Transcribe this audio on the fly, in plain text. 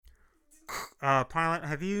Pilot,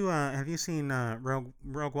 have you seen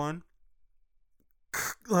Rogue One?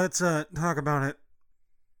 Let's talk about it.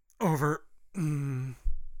 Over. You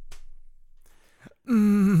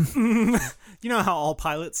know how all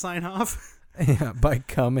pilots sign off? Yeah, by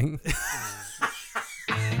coming.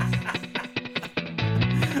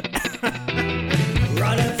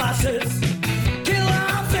 Running fastest, kill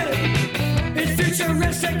outfit. It's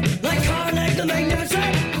futuristic, like Carnegie the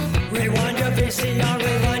Magnificent. Rewind your VCR,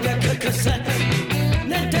 rewind your cassette.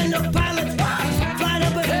 Nintendo pilots, flying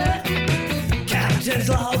up ahead. Captains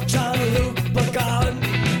love John Luke Picard.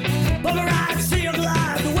 Bummer ride, sea of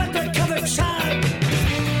life, the weather covered shine.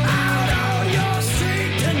 Out on your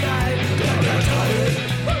street tonight, don't get tired.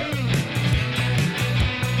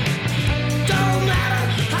 Don't matter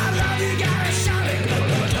how loud you gotta shout it, don't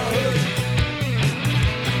get tired.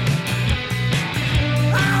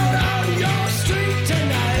 Out on your street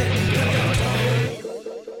tonight, don't get tired.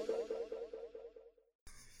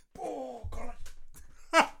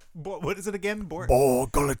 What is it again?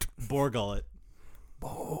 Borgullet. Borgullet.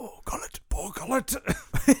 Borgullet. Borgullet.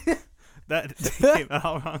 That came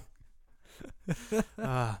out wrong.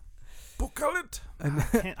 Borgullet.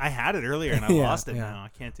 I had it earlier and I Yeah, lost it yeah. now. I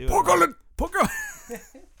can't do it. Borgullet. Borgullet.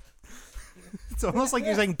 It's almost like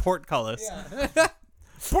you're saying portcullis.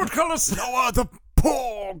 Portcullis. No other.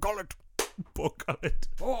 Borgullet. Borgullet.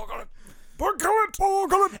 Borgullet. Borgullet.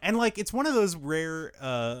 Borgullet. And like it's one of those rare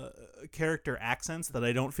character accents that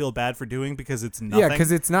I don't feel bad for doing because it's nothing. Yeah,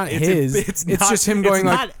 because it's not his. It's It's not, just him it's going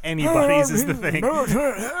like. not anybody's is the thing.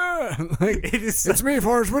 Like, It is it's me,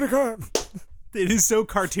 Forrest Whitaker. It is so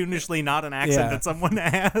cartoonishly not an accent Yeah. that someone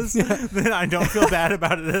has that I don't feel bad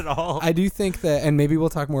about it at all. I do think that, and maybe we'll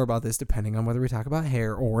talk more about this depending on whether we talk about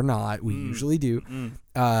hair or not. We usually do.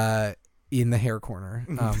 In the hair corner.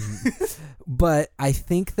 But I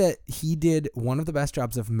think that he did one of the best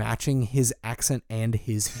jobs of matching his accent and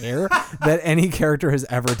his hair that any character has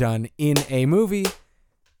ever done in a movie,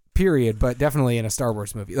 period, but definitely in a Star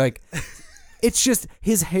Wars movie. Like, it's just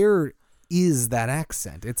his hair is that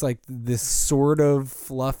accent. It's like this sort of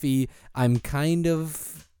fluffy, I'm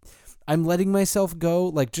letting myself go,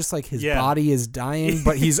 like just like his body is dying,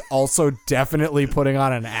 but he's also definitely putting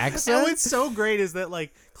on an accent. And what's so great is that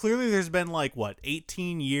like clearly there's been like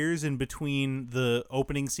 18 years in between the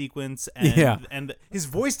opening sequence and his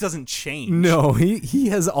voice doesn't change. No, he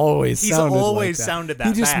has always He's sounded always like that. sounded that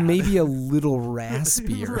He just bad. maybe a little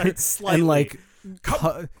raspier. Right, slightly. And like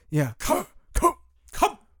Come,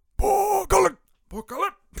 Borgullet.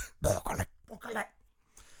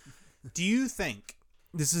 do you think,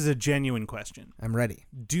 this is a genuine question, I'm ready.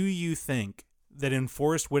 do you think that in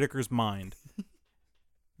Forrest Whitaker's mind,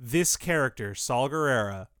 this character, Saul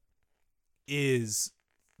Guerrera, is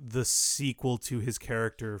the sequel to his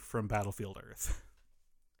character from Battlefield Earth?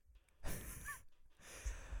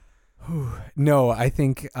 No, I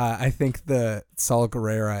think the Saul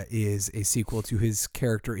Guerrera is a sequel to his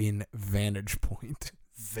character in Vantage Point.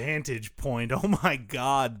 Vantage Point. Oh my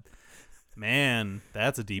God. Man,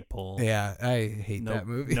 that's a deep pull. Yeah, I hate that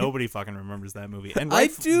movie. Nobody fucking remembers that movie. And I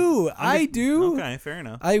do. Okay, fair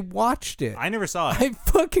enough. I watched it. I never saw it. I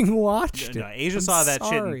fucking watched No, it. Asia I'm saw that shit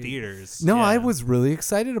sorry. in theaters. No, Yeah. I was really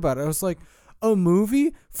excited about it. I was like, a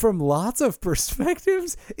movie from lots of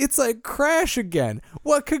perspectives? It's like Crash again.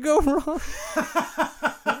 What could go wrong?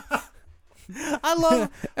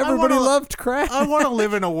 Everybody loved Crash. I want to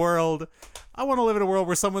live in a world. I want to live in a world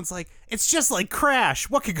where someone's like, it's just like Crash.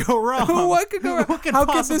 What could go wrong? What could go wrong? How could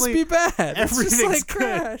this possibly- be bad? It's just Everything's like good.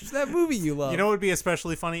 Crash, that movie you love. You know what would be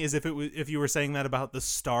especially funny is if you were saying that about the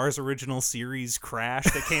Starz original series Crash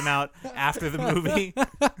that came out after the movie.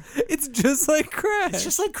 It's just like Crash. It's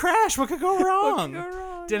just like Crash. What could go wrong? What could go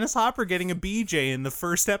wrong? Dennis Hopper getting a BJ in the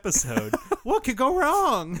first episode. What could go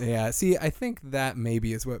wrong? Yeah, see, I think that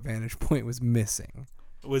maybe is what Vantage Point was missing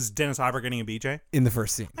Was Dennis Hopper getting a BJ? in the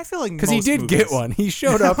first scene. I feel like Because he most did movies- get one. He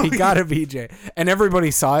showed up, he got a BJ. And everybody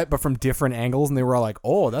saw it, but from different angles, and they were all like,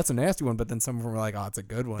 oh, that's a nasty one. But then some of them were like, oh, it's a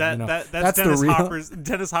good one. That, you know? that's the Dennis real...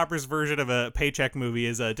 Dennis Hopper's version of a paycheck movie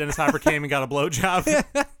is Dennis Hopper came and got a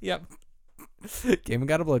blowjob. Yep. Came and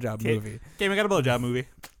got a blowjob movie. Came and got a blowjob movie.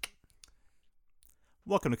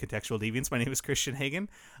 Welcome to Contextual Deviance. My name is Christian Hagen.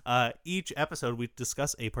 Each episode, we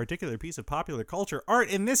discuss a particular piece of popular culture, art,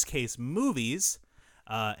 in this case, movies.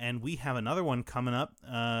 And we have another one coming up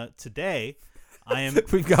today.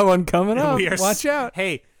 We've got one coming up. Watch out.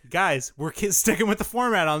 Hey, guys, we're sticking with the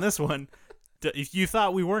format on this one. If you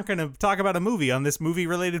thought we weren't going to talk about a movie on this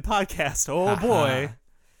movie-related podcast, oh boy,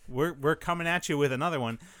 we're coming at you with another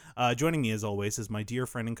one. Joining me, as always, is my dear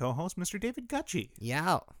friend and co-host, Mr. David Gutchie.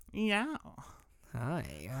 Yeah. Yeah.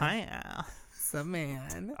 Hi. Hi. the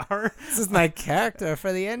man. This is my character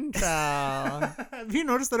for the intro. Have you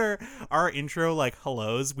noticed that our intro, like,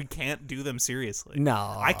 hellos, we can't do them seriously?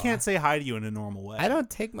 No. I can't say hi to you in a normal way. I don't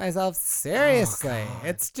take myself seriously.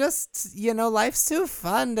 It's just, life's too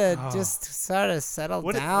fun to just sort of settle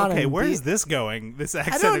down. Okay, and where be... is this going? This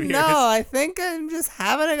accent I don't of know. yours? I think I'm just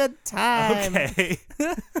having a good time. Okay.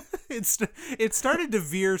 It started to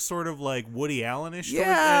veer sort of like Woody Allen-ish.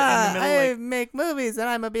 Yeah, in the middle, I make movies and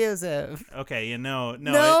I'm abusive. Okay, no.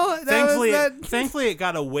 Thankfully, it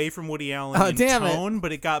got away from Woody Allen in tone,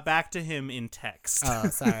 but it got back to him in text. Oh,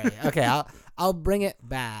 sorry. Okay, I'll bring it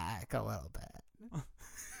back a little bit.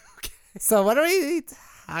 Okay. So what are we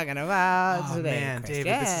talking about today, man, Christian?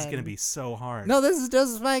 David, this is gonna be so hard. No, this is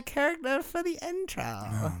just my character for the intro.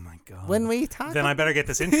 Oh my god. When we talk, then I better get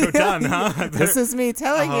this intro done, huh? This is me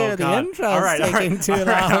telling you the intro is taking too long.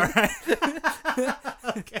 All right.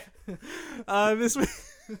 Okay.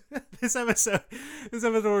 This episode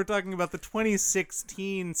we're talking about the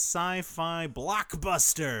 2016 sci-fi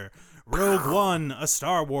blockbuster Rogue One: A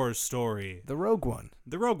Star Wars Story. The Rogue One.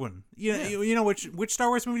 The Rogue One. You know which Star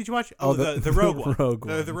Wars movie did you watch? Oh, the Rogue One. Rogue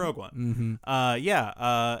One. The Rogue One.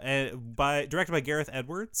 Mm-hmm. Directed by Gareth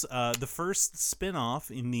Edwards. The first spin-off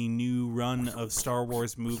in the new run of Star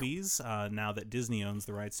Wars movies. Now that Disney owns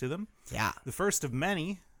the rights to them. Yeah. The first of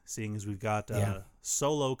many, seeing as we've got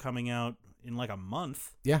Solo coming out in like a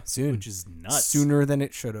month. Yeah, soon. Which is nuts. Sooner than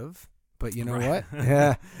it should have. But you know what?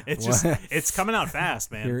 Yeah. It's coming out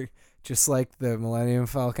fast, man. Just like the Millennium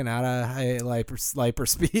Falcon out of Liper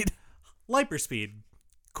Speed. Liper Speed.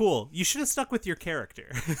 Cool. You should have stuck with your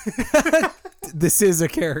character. This is a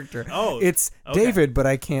character. Oh. It's David, but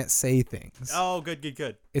I can't say things. Oh,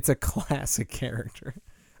 good. It's a classic character.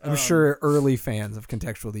 I'm sure early fans of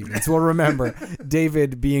Contextual Deviance will remember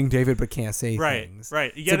David being David but can't say things.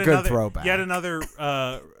 Right. It's a good throwback. Yet another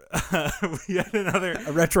a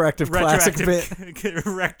retroactive classic bit.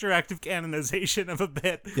 Retroactive canonization of a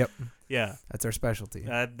bit. Yep. Yeah. That's our specialty.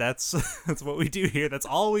 That's what we do here. That's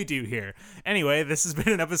all we do here. Anyway, this has been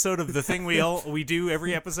an episode of the thing we do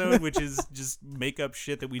every episode, which is just make up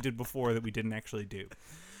shit that we did before that we didn't actually do.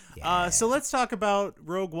 Yeah. So let's talk about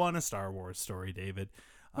Rogue One: A Star Wars Story, David.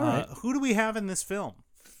 Right. Who do we have in this film,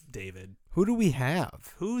 David? Who do we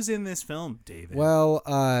have? Who's in this film, David? Well,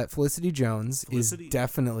 Felicity Jones is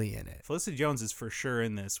definitely in it. Felicity Jones is for sure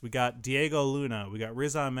in this. We got Diego Luna. We got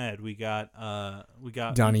Riz Ahmed. We got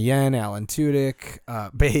Donnie Yen, Alan Tudyk,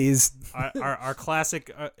 Baze. our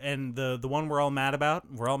classic and the one we're all mad about.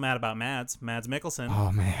 We're all mad about Mads Mikkelsen.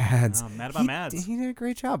 Oh, Mads. Mad about Mads. He did a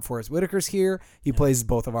great job for us. Whitaker's here. He plays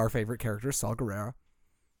both of our favorite characters, Saul Guerrero.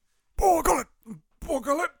 Borgullet.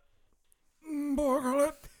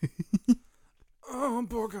 Oh,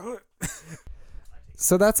 Borgullet.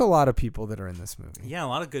 So that's a lot of people that are in this movie. Yeah, a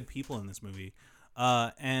lot of good people in this movie.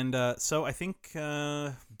 So I think,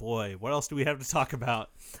 what else do we have to talk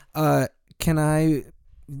about? Can I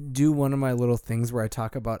do one of my little things where I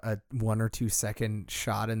talk about a 1 or 2 second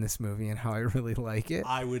shot in this movie and how I really like it?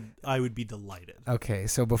 I would be delighted. Okay,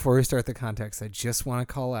 so before we start the context, I just want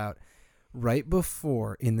to call out right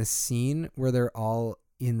before in the scene where they're all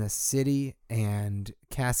in the city and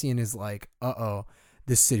Cassian is like, uh-oh,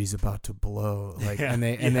 this city's about to blow. Like, yeah, and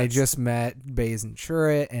they just met Baze and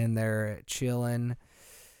Chirrut and they're chilling.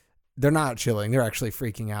 They're not chilling. They're actually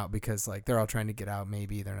freaking out because like they're all trying to get out.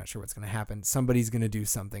 Maybe they're not sure what's going to happen. Somebody's going to do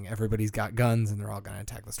something. Everybody's got guns and they're all going to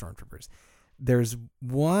attack the stormtroopers. There's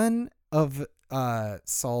one of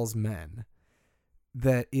Saul's men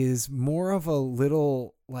that is more of a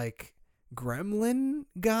little like gremlin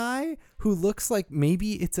guy who looks like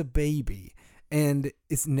maybe it's a baby and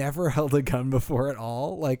it's never held a gun before at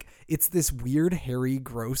all. Like it's this weird, hairy,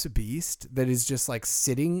 gross beast that is just like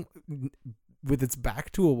sitting with its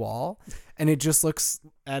back to a wall and it just looks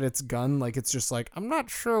at its gun like it's just like, I'm not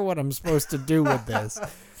sure what I'm supposed to do with this.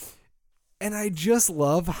 And I just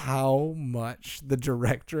love how much the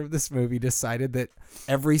director of this movie decided that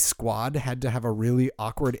every squad had to have a really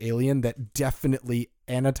awkward alien that definitely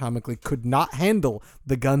anatomically could not handle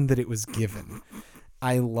the gun that it was given.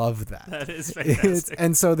 I love that. That is fantastic.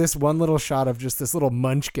 And so this one little shot of just this little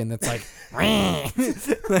munchkin that's like,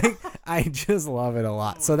 like I just love it a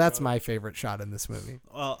lot. So that's my favorite shot in this movie.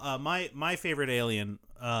 Well, my favorite alien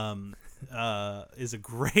is a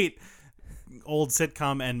great old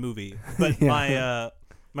sitcom and movie, but my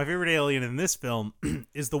favorite alien in this film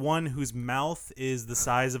is the one whose mouth is the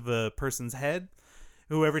size of a person's head,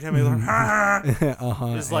 who every time he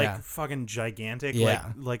is like fucking gigantic,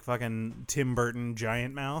 like fucking Tim Burton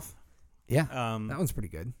giant mouth. Yeah, that one's pretty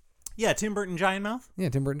good. Yeah, Tim Burton Giant Mouth. Yeah,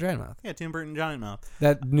 Tim Burton Giant Mouth. Yeah, Tim Burton Giant Mouth.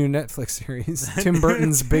 That new Netflix series, Tim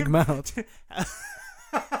Burton's Big Mouth.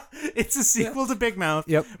 It's a sequel to Big Mouth,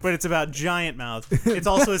 Yep. but it's about Giant Mouth. It's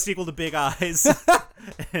also a sequel to Big Eyes,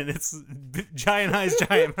 and it's Giant Eyes,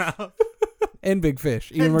 Giant Mouth. And Big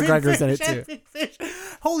Fish. Ian And Big McGregor's in it Fish, too. and Big Fish.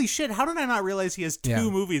 Holy shit, how did I not realize he has two Yeah.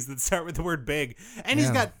 movies that start with the word big? And he's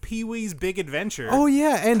Yeah. got Pee-wee's Big Adventure. Oh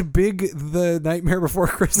yeah, and Big the Nightmare Before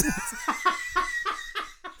Christmas.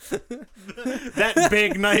 That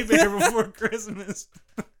big Nightmare Before Christmas.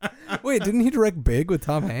 Wait, didn't he direct Big with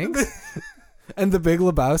Tom Hanks? And The Big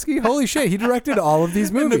Lebowski? Holy shit, he directed all of these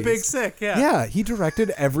And movies. The Big Sick, yeah. Yeah, he directed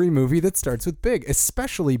every movie that starts with Big,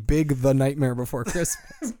 especially Big the Nightmare Before Christmas.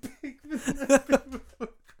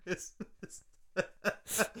 Christmas.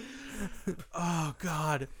 Oh,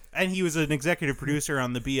 God. And he was an executive producer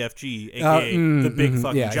on the BFG, a.k.a. the Big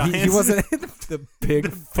Fucking yeah, Giants. he wasn't the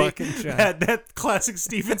Big Fucking Giant. That classic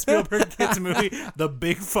Steven Spielberg kids movie, The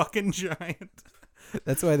Big Fucking Giant.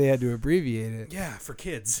 That's why they had to abbreviate it. Yeah, for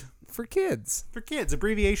kids. For kids. For kids.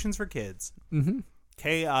 Abbreviations for kids. Mm-hmm.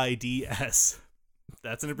 KIDS.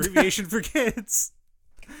 That's an abbreviation for kids.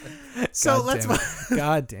 So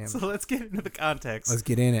God damn it. So let's get into the context. Let's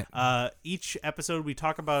get in it. Each episode, we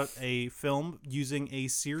talk about a film using a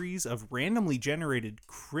series of randomly generated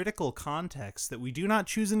critical contexts that we do not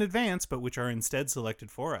choose in advance, but which are instead selected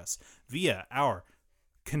for us via our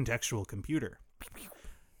contextual computer.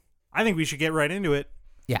 I think we should get right into it.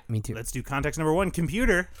 Yeah, me too. Let's do context number 1,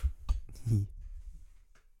 computer.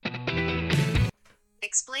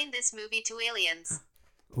 Explain this movie to aliens.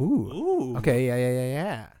 Ooh. Okay,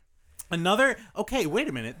 yeah. Another. Okay, wait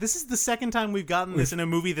a minute. This is the second time we've gotten this in a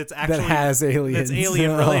movie that's actually That has aliens. That's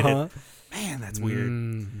alien related. Uh-huh. Man, that's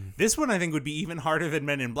weird. This one I think would be even harder than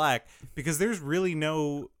Men in Black because there's really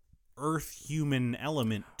no Earth human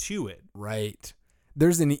element to it. Right.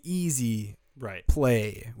 There's an easy Right.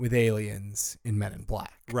 play with aliens in Men in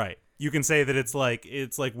Black. Right. You can say that it's like a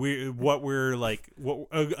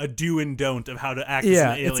do and don't of how to act as an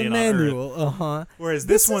alien it's a on manual. Earth. Uh-huh. Whereas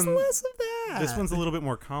this is one, less of that. this one's a little bit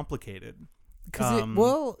more complicated. Because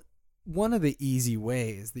one of the easy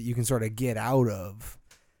ways that you can sort of get out of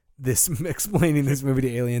this explaining this movie to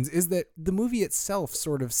aliens is that the movie itself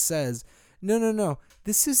sort of says, no,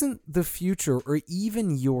 this isn't the future or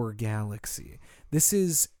even your galaxy. This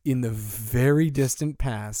is in the very distant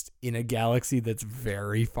past in a galaxy that's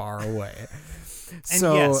very far away. And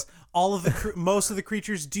yes, all of the most of the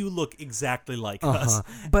creatures do look exactly like us.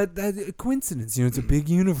 But that coincidence, it's a big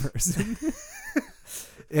universe.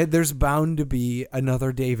 There's bound to be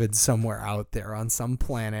another David somewhere out there on some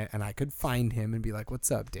planet, and I could find him and be like,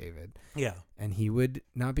 "What's up, David?" Yeah. And he would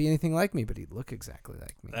not be anything like me, but he'd look exactly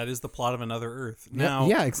like me. That is the plot of Another Earth. Now,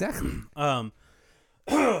 yeah, exactly.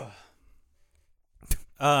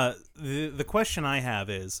 The question I have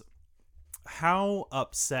is, how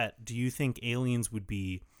upset do you think aliens would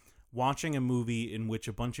be watching a movie in which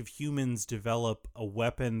a bunch of humans develop a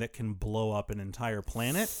weapon that can blow up an entire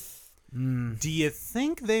planet? Do you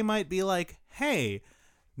think they might be like, hey,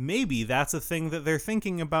 maybe that's a thing that they're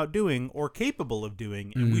thinking about doing or capable of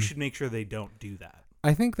doing, and we should make sure they don't do that?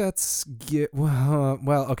 I think that's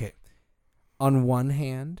well, okay. On one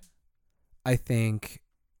hand, I think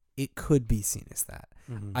it could be seen as that.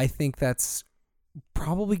 I think that's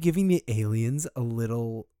probably giving the aliens a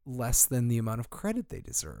little less than the amount of credit they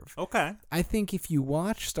deserve. Okay. I think if you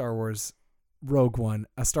watch Star Wars Rogue One,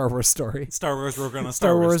 a Star Wars story. Star Wars Rogue One, a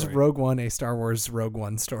Star Wars story. Rogue One, a Star Wars Rogue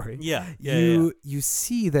One story. Yeah. You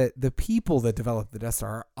see that the people that developed the Death Star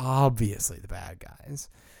are obviously the bad guys.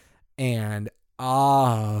 And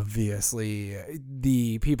obviously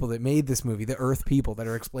the people that made this movie, the Earth people that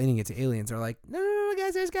are explaining it to aliens, are like, no,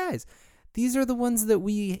 guys. These are the ones that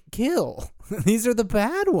we kill. These are the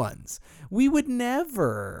bad ones. We would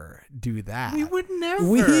never do that. We would never.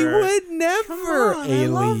 Come on, I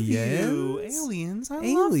aliens. love you. Aliens, I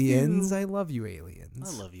love you. Aliens, I love you,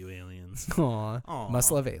 aliens. I love you, aliens. Aw. Aw.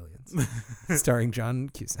 Must Love Aliens. Starring John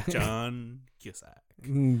Cusack. John Cusack.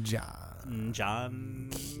 John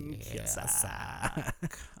Cusack.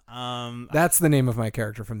 That's the name of my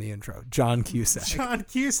character from the intro. John Cusack. John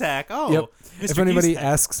Cusack. Oh, Yep. Mr. If anybody Cusack.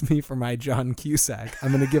 asks me for my John Cusack,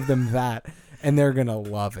 I'm going to give them that, and they're going to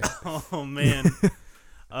love it. Oh man.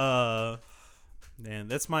 Man,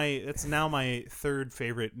 that's now my third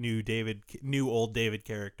favorite new old David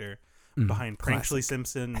character behind Pranksley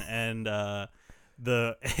Simpson and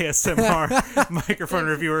the ASMR microphone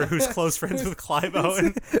reviewer who's close friends with Clive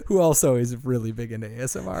Owen. Who also is really big into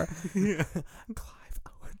ASMR. Yeah. Clive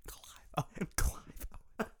Owen.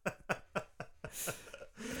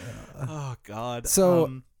 Oh God.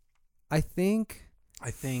 So I think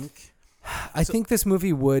I think this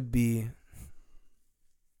movie would be.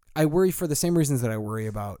 I worry for the same reasons that I worry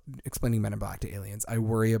about explaining Men in Black to aliens. I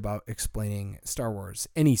worry about explaining Star Wars,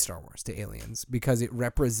 any Star Wars, to aliens, because it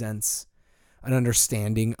represents an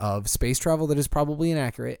understanding of space travel that is probably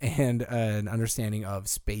inaccurate, and an understanding of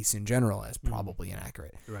space in general as probably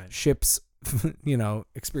inaccurate. Right. Ships,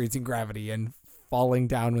 experiencing gravity and falling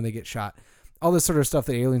down when they get shot. All this sort of stuff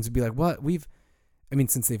that aliens would be like, what?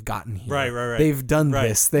 Since they've gotten here, right. they've done Right.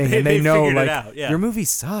 this thing, and they know, figured it like, out, yeah. your movie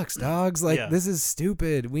sucks, dogs. Like, Yeah. this is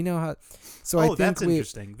stupid. We know how. So I think that's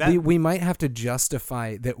interesting. we might have to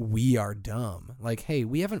justify that we are dumb. Like, hey,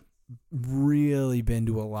 we haven't really been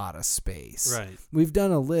to a lot of space. Right. We've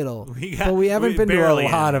done a little, We but we haven't been to a barely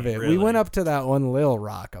lot any, of it. really. We went up to that one little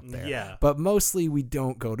rock up there. Yeah. But mostly we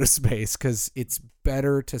don't go to space because it's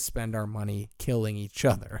better to spend our money killing each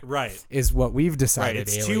other. Right. Is what we've Right. decided.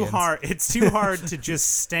 It's aliens. too hard. It's too hard to just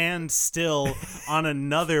stand still on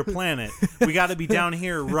another planet. We got to be down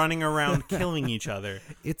here running around killing each other.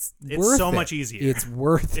 It's It's so worth much it. easier. It's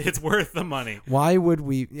worth it. It's worth the money. Why would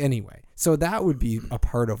we anyway? So that would be a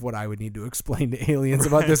part of what I would need to explain to aliens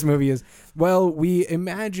about this movie is, well, we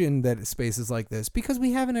imagine that space is like this because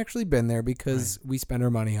we haven't actually been there because we spend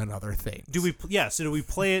our money on other things. So do we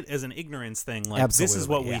play it as an ignorance thing? Like, this is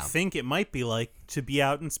Absolutely, what we yeah. think it might be like to be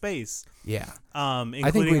out in space. Yeah.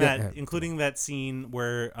 Including we'd- including that scene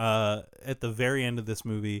where at the very end of this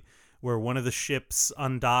movie where one of the ships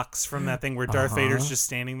undocks from that thing where Darth Vader's just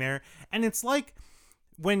standing there, and it's like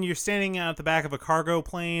when you're standing out at the back of a cargo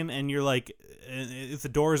plane and you're like, if the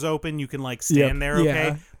door's open, you can like stand there, okay?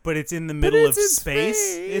 yeah. But it's in the middle of it's in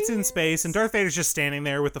space. It's in space, and Darth Vader's just standing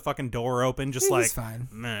there with the fucking door open, just He's like, fine.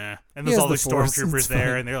 meh. And He there's has all the these Force, stormtroopers it's there,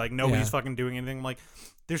 fine. and they're like, nobody's Yeah. fucking doing anything. I'm like,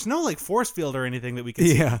 there's no like force field or anything that we can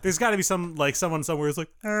see. Yeah. There's got to be someone somewhere who's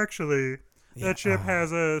like, actually, that ship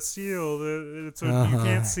has a seal, so you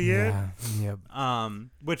can't see it. Yep.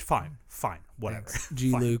 Which fine, whatever.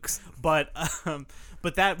 G. Fine. Luke's.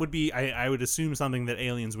 But that would be, I would assume, something that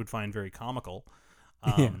aliens would find very comical.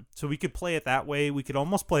 So we could play it that way. We could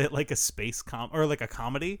almost play it like a space or like a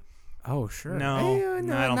comedy. Oh, sure. No, Hey,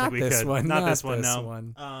 no, I don't not think we this could. One. Not this one, no.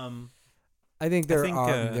 One. I think there think,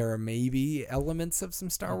 are maybe elements of some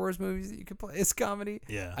Star Wars movies that you could play as comedy.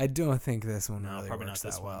 Yeah. I don't think this one No, really probably works not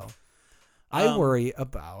this that one. well. I worry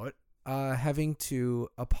about having to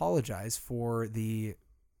apologize for the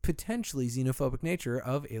potentially xenophobic nature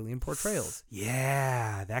of alien portrayals.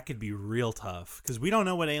 Yeah, that could be real tough because we don't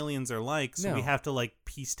know what aliens are like, so we No. have to like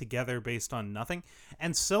piece together based on nothing.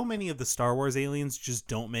 And so many of the Star Wars aliens just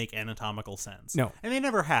don't make anatomical sense. No. And they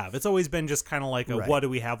never have. It's always been just kind of like a Right. what do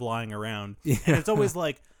we have lying around? Yeah. And it's always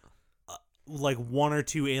like one or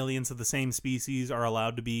two aliens of the same species are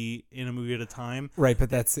allowed to be in a movie at a time. Right, but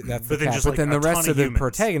that's the But then cap. just, But like, then a the rest ton of of the humans.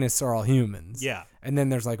 protagonists are all humans. Yeah. And then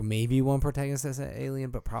there's like maybe one protagonist that's an alien,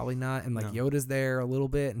 but probably not. And like No. Yoda's there a little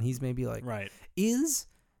bit, and he's maybe like, Right. Is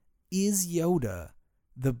Yoda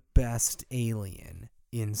the best alien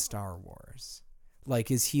in Star Wars?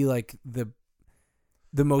 Like, is he like the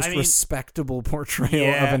most respectable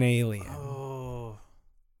portrayal of an alien? Oh.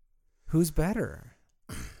 Who's better?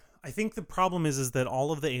 I think the problem is that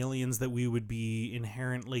all of the aliens that we would be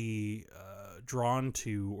inherently drawn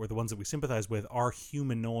to, or the ones that we sympathize with, are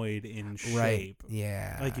humanoid in shape. Right.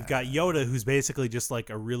 Yeah. Like you've got Yoda, who's basically just like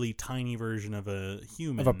a really tiny version of a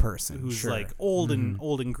human, Of a person, who's sure. like old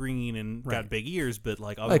and green and Right. got big ears, but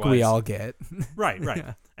like otherwise, like we all get. right.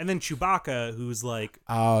 Yeah. And then Chewbacca, who's like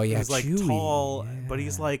Oh yeah, who's like Chewie, tall, yeah. but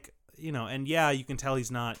he's like, and you can tell he's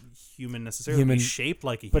not human necessarily. Human, he's shaped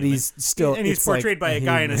like a human, but he's still, and he's it's like portrayed by a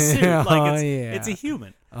guy in a human. suit. Like Oh, yeah. it's a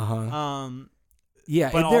human. Uh-huh. Yeah,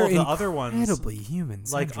 but all they're of the other ones, incredibly human.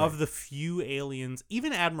 like of the few aliens,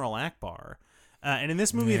 even Admiral Akbar. And in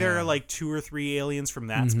this movie, there are like 2 or 3 aliens from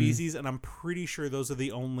that species, and I'm pretty sure those are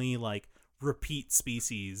the only like repeat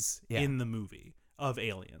species in the movie of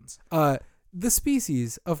aliens. The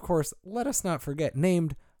species, of course, let us not forget,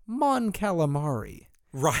 named Mon Calamari.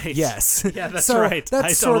 Right. Yes. Yeah, that's so right. That's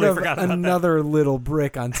I sort totally of forgot about another little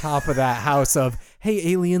brick on top of that house of,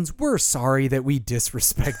 hey, aliens, we're sorry that we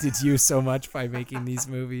disrespected you so much by making these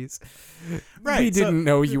movies. Right. We didn't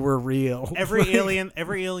know you were real. Every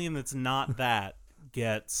alien that's not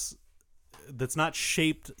that's not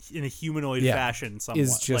shaped in a humanoid fashion somewhat.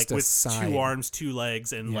 Is just like a with sign. 2 arms, 2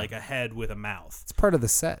 legs, and like a head with a mouth. It's part of the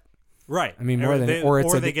set. Right. I mean, more than or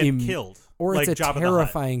it's they get killed. Or like it's a Jabba the Hutt.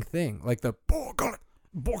 terrifying thing. Like the Borg Hutt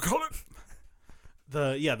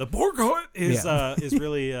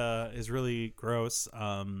is really gross.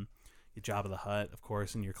 Jabba the Hutt, of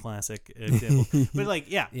course, in your classic example. But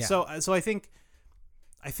like, yeah. So I think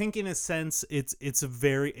I think in a sense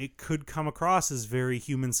it could come across as very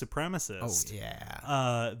human supremacist. Oh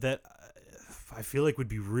yeah. That I feel like would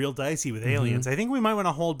be real dicey with aliens. I think we might want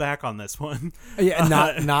to hold back on this one. Yeah,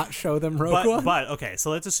 not show them Rogue One. But okay,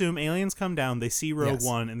 so let's assume aliens come down, they see Rogue Yes.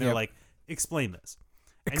 One, and they're Yep. like, explain this.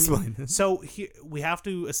 Explain this. So we have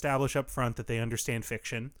to establish up front that they understand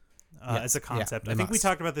fiction as a concept. they I think we must.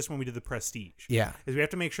 talked about this when we did The Prestige. Yeah. Is we have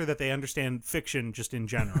to make sure that they understand fiction just in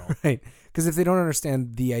general. Right, because if they don't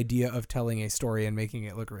understand the idea of telling a story and making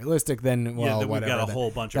it look realistic, then then well, we've whatever. got a whole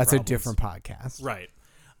bunch of That's problems. a different podcast. Right.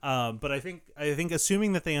 But I think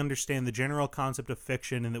assuming that they understand the general concept of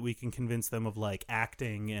fiction and that we can convince them of like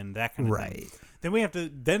acting and that kind of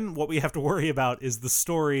thing, then what we have to worry about is the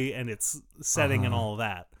story and its setting and all of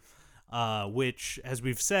that, which, as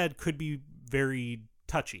we've said, could be very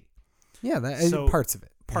touchy. Yeah, So, parts of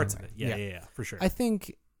it. Parts anyway. of it, yeah, for sure. I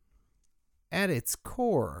think at its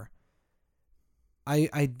core,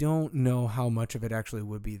 I don't know how much of it actually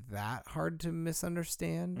would be that hard to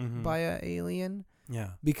misunderstand by an alien,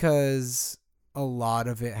 yeah, because a lot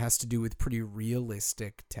of it has to do with pretty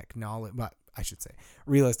realistic technology. But I should say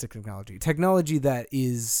realistic technology that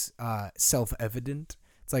is self-evident.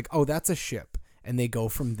 It's like, oh, that's a ship, and they go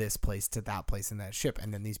from this place to that place in that ship,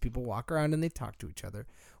 and then these people walk around and they talk to each other.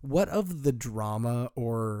 What of the drama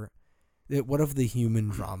what of the human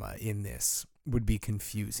drama in this would be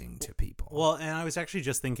confusing to people? Well, and I was actually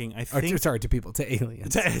just thinking, I think to people, to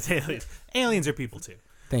aliens. to aliens. Aliens are people too.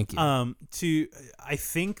 Thank you. I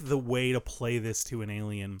think the way to play this to an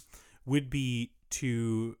alien would be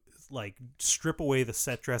to like strip away the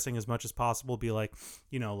set dressing as much as possible. Be like,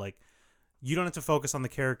 you don't have to focus on the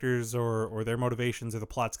characters or their motivations or the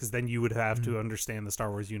plots, because then you would have to understand the Star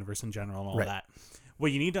Wars universe in general and all Right. that.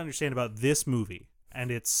 What you need to understand about this movie and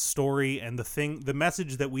its story and the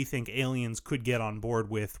message that we think aliens could get on board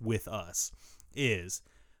with us is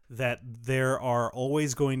that there are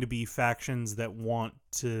always going to be factions that want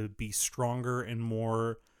to be stronger and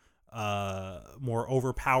more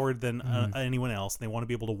overpowered than anyone else. They want to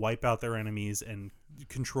be able to wipe out their enemies and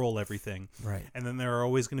control everything. Right. And then there are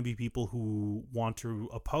always going to be people who want to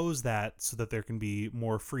oppose that so that there can be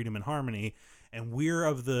more freedom and harmony. And we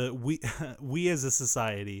as a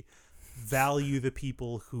society value the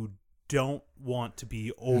people who don't want to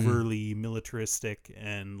be overly militaristic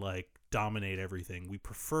and like dominate everything. We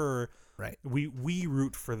prefer Right. we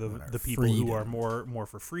root for the people freedom. who are more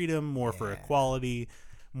for freedom, more for equality,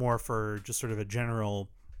 more for just sort of a general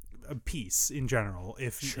peace in general,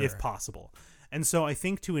 if possible. And so I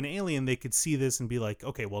think to an alien, they could see this and be like,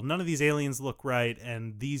 okay, well, none of these aliens look right,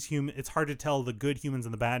 and it's hard to tell the good humans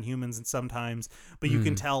and the bad humans and sometimes, but you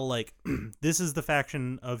can tell, like, this is the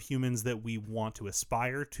faction of humans that we want to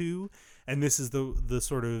aspire to, and this is the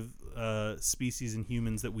sort of species in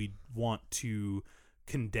humans that we want to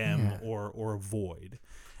condemn or avoid.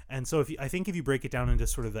 And so I think if you break it down into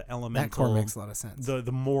sort of the elemental, that core makes a lot of sense.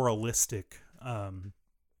 the moralistic bent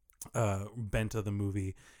of the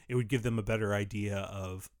movie, it would give them a better idea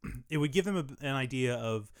of an idea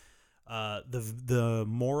of the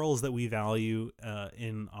morals that we value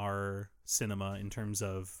in our cinema in terms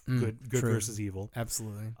of good true. versus evil,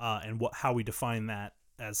 Absolutely. and how we define that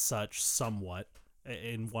as such somewhat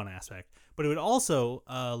in one aspect. But it would also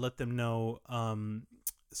let them know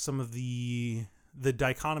some of the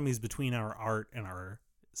dichotomies between our art and our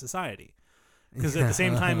society. Because at the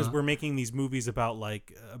same time as we're making these movies about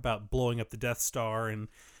blowing up the Death Star and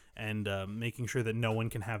making sure that no one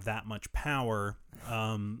can have that much power,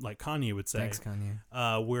 like Kanye would say. Thanks,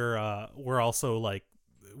 Kanye. We're also like,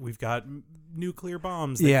 we've got nuclear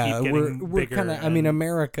bombs that keep getting we're bigger. kind of. I mean,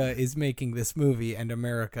 America is making this movie, and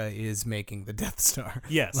America is making the Death Star.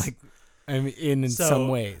 Yes. Like, I mean, in some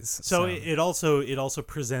ways. So it also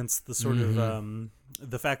presents the sort of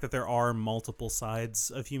the fact that there are multiple sides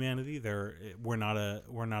of humanity. We're not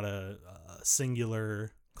a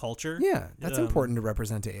singular culture. Yeah, that's important to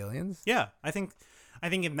represent to aliens. Yeah, I think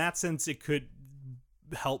in that sense it could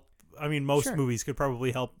help. I mean, most Sure. movies could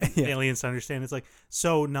probably help aliens to understand. It's like,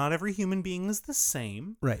 so not every human being is the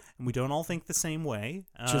same, Right. and we don't all think the same way.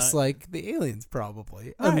 Just like the aliens,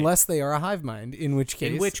 probably, Right. unless they are a hive mind. In which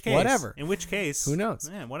case, whatever. In which case, Who knows?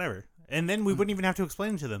 Yeah, whatever. And then we wouldn't even have to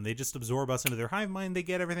explain it to them. They just absorb us into their hive mind. They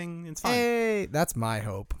get everything. It's fine. Hey, that's my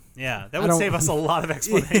hope. Yeah, that I would don't- save us a lot of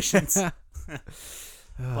explanations.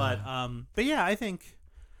 But yeah, I think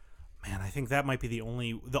that might be the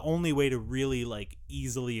only way to really like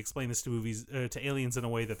easily explain this to movies to aliens in a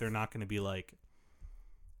way that they're not going to be like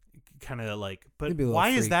kind of like, but Maybe a little why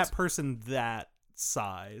is freaked. that person that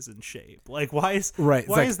size and shape. Like, why is Right.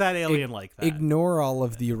 why is that alien like that? Ignore all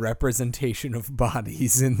of the representation of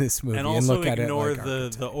bodies in this movie and and also look at it ignore like the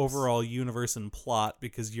archetypes. overall universe and plot,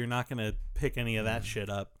 because you're not gonna pick any of that shit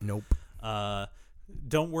up. Nope.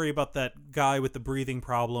 Don't worry about that guy with the breathing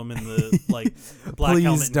problem and the like black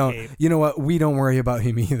helmet Please and don't. cape. You know what? We don't worry about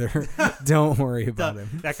him either. Don't worry about him.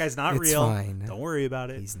 That guy's not It's real. fine. Don't worry about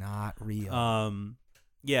it. He's not real.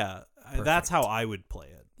 Yeah, that's how I would play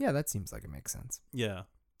it. Yeah, that seems like it makes sense. Yeah,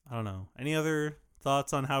 I don't know. Any other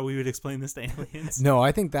thoughts on how we would explain this to aliens? No,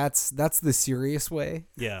 I think that's the serious way.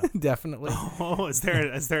 Yeah. Definitely. Oh, is there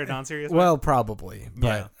a non-serious way? Well, probably, but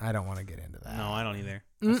Yeah. I don't want to get into that. No, I don't either.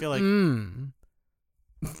 I feel like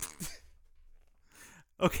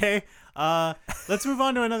okay. Let's move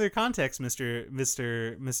on to another context,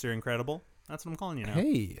 Mr. Incredible. That's what I'm calling you now.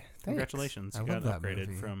 Hey, thanks. Congratulations, I you love got that upgraded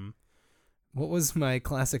movie. from What was my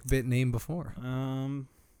classic bit name before?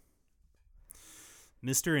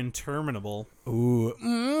 Mr. Interminable. Ooh.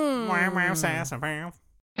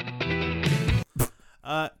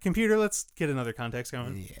 Computer, let's get another context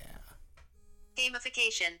going. Yeah.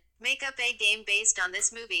 Gamification. Make up a game based on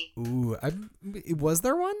this movie. Ooh. Was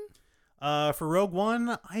there one? For Rogue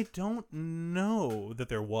One, I don't know that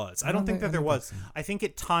there was. I don't think that I there don't was. think so. I think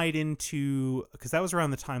it tied into, because that was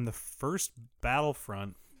around the time the first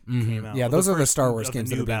Battlefront came out. Yeah, Well, those are the first Star Wars of the games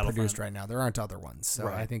that new are being Battlefront. produced right now. There aren't other ones, so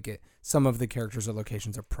Right. I think some of the characters or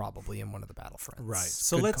locations are probably in one of the Battlefronts. Right.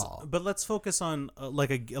 So Good let's call. let's focus on like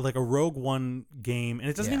a Rogue One game, and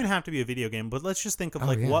it doesn't Yeah. even have to be a video game. But let's just think of Oh,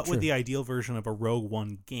 like yeah, what true. would the ideal version of a Rogue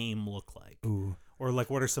One game look like, Ooh. or like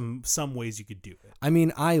what are some ways you could do it? I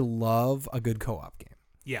mean, I love a good co-op game.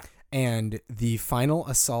 Yeah. And the final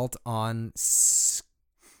assault on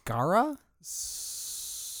Skara?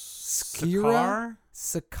 Sakaar?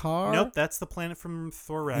 Sakar? Nope, that's the planet from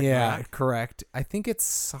Thor Ragnarok. Yeah, correct. I think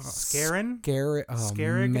it's Scarron? Oh,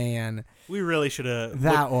 Scarrig? man. We really should have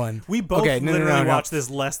That one. We both Okay, no, literally no. watched this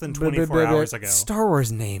less than 24 hours ago. Star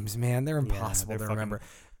Wars names, man. They're impossible they're to fucking- remember.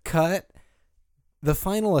 Cut. The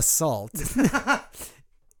final assault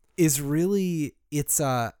is really it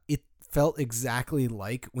felt exactly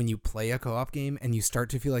like when you play a co-op game and you start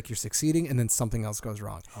to feel like you're succeeding and then something else goes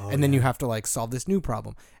wrong. And then you have to like solve this new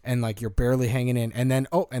problem and like you're barely hanging in and then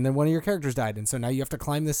one of your characters died and so now you have to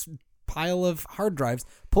climb this pile of hard drives,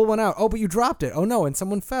 pull one out. Oh, but you dropped it. Oh no, and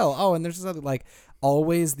someone fell. Oh, and there's this other like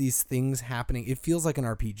always these things happening. It feels like an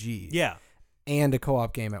RPG. Yeah. And a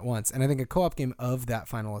co-op game at once. And I think a co-op game of that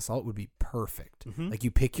final assault would be perfect. Mm-hmm. Like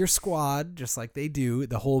you pick your squad just like they do.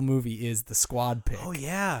 The whole movie is the squad pick. Oh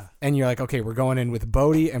yeah. And you're like, okay, we're going in with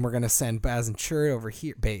Bodhi and we're going to send Baz and Chirrut over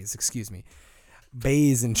here. Baze and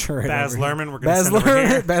Chirrut. Baz over here. Luhrmann, we're gonna send over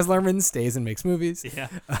here. Baz Luhrmann stays and makes movies. Yeah.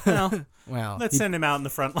 Well, Wow. let's send him out in the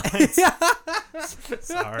front lines.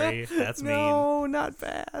 Sorry, that's mean. No, not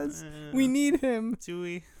Baz. We need him. Do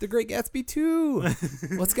we? The Great Gatsby 2.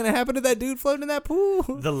 What's going to happen to that dude floating in that pool?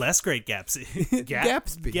 The less great Gatsby.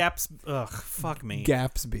 Gatsby. Ugh, fuck me.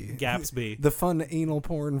 Gatsby. The fun anal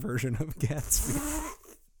porn version of Gatsby.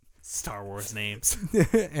 Star Wars names.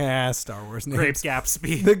 Star Wars names. Grape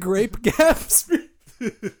Gatsby. The Grape Gatsby.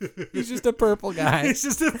 He's just a purple guy. It's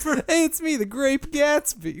just a. Hey, it's me, the Grape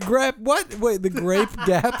Gatsby. What? Wait, the Grape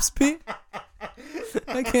Gatsby?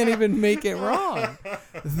 I can't even make it wrong.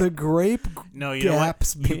 The Grape No, you know what?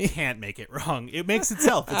 Gatsby. You can't make it wrong. It makes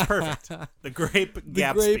itself. It's perfect. The Grape The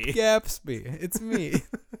Gatsby. Grape Gatsby. It's me.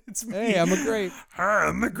 It's me. Hey, I'm a grape.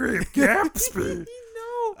 I'm the Grape Gatsby.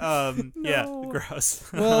 No. Yeah, No.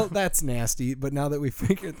 gross. Well, that's nasty. But now that we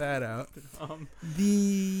figured that out, What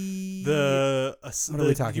are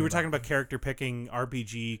we talking you were about? talking about character picking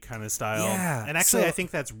RPG kind of style. Yeah, And actually so- I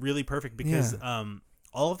think that's really perfect because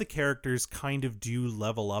all of the characters kind of do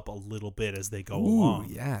level up a little bit as they go along.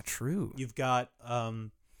 yeah, true. You've got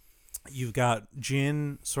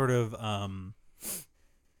Jin sort of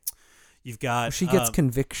you've got She gets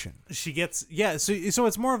conviction. she gets so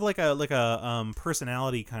it's more of like a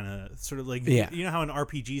personality kind of sort of like Yeah. you know how in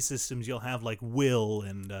RPG systems you'll have like will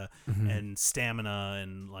and stamina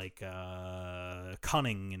and like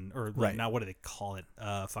cunning and or like, Right. now what do they call it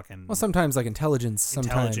fucking Well, sometimes like intelligence,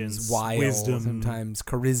 sometimes Intelligence, wild, wisdom. sometimes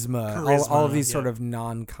charisma, all Charisma, of these yeah. sort of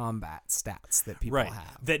non-combat stats that people right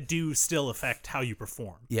have. that do still affect how you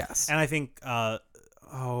perform. Yes. And I think the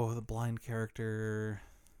blind character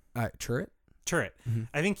Chirrut? Turret. Mm-hmm.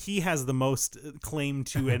 I think he has the most claim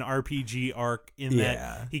to an RPG arc in Yeah.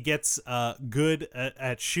 that he gets good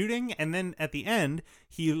at shooting, and then at the end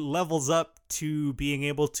he levels up to being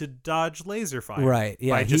able to dodge laser fire. Right.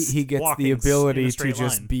 Yeah. by just He gets walking the in a ability to straight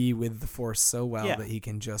just line. be with the Force so well Yeah. that he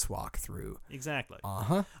can just walk through. Exactly.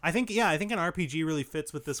 Uh-huh. I think an RPG really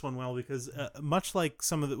fits with this one well because much like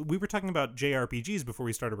some of the we were talking about JRPGs before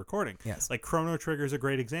we started recording. Yes. Like Chrono Trigger is a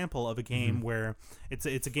great example of a game where it's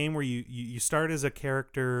a game where you start as a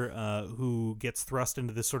character who gets thrust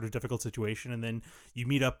into this sort of difficult situation, and then you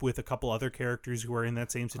meet up with a couple other characters who are in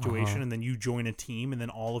that same situation, and then you join a team, and then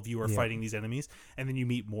all of you are fighting these enemies, and then you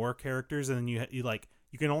meet more characters, and then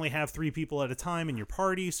you can only have 3 people at a time in your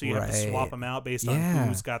party, so you have to swap them out based on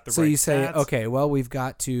who's got the so right you say, stats. okay, well, we've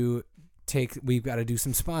got to do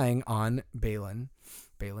some spying on Galen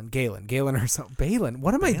or so. Balin,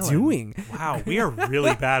 what am I doing? Wow, we are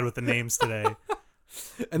really bad with the names today.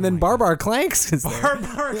 And then Barbar Clanks is there.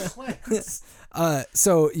 Barbar Clanks.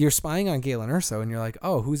 So you're spying on Galen Urso, and you're like,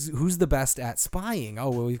 oh, who's the best at spying? Oh,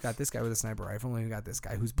 well, we've got this guy with a sniper rifle, and we've got this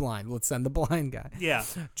guy who's blind. Let's send the blind guy. Yeah.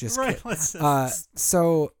 Just right. kidding.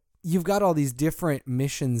 So you've got all these different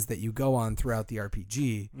missions that you go on throughout the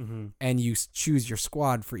RPG, and you choose your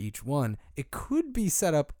squad for each one. It could be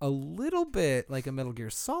set up a little bit like a Metal Gear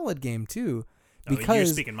Solid game too, because you're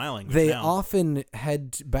speaking my language they now. often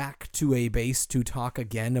head back to a base to talk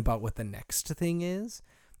again about what the next thing is.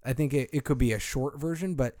 I think it could be a short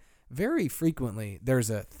version, but very frequently there's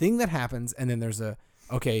a thing that happens, and then there's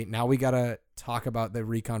okay, now we got to talk about the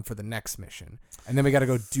recon for the next mission, and then we got to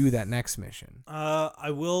go do that next mission. I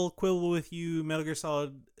will quibble with you. Metal Gear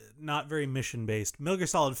Solid, not very mission based. Metal Gear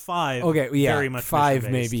Solid 5, Okay, yeah, very much 5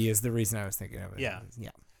 mission-based. maybe is the reason I was thinking of it. Yeah. Yeah.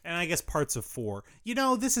 And I guess parts of 4.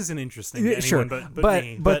 This isn't interesting to Yeah, anyone sure, but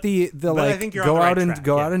me. but the but like I think you're go on the right out and track,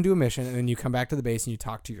 go yeah. out and do a mission, and then you come back to the base and you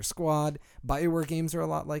talk to your squad. BioWare games are a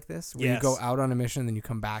lot like this, where you Yes. go out on a mission, then you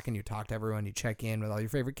come back and you talk to everyone, you check in with all your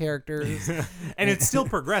favorite characters. And it's still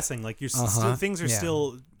progressing. Like still, things are yeah.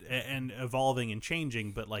 still and evolving and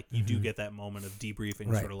changing, but like you do get that moment of debriefing,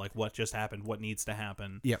 Right. sort of like what just happened, what needs to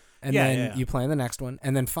happen. Yep. And Yeah, then yeah. you plan the next one.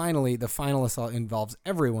 And then finally, the final assault involves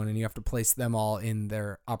everyone, and you have to place them all in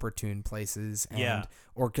their opportune places and Yeah.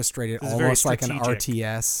 orchestrate it This is very almost like an strategic.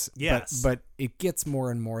 RTS. Yes. But it gets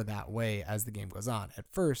more and more that way as the game goes on. At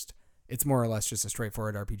first, it's more or less just a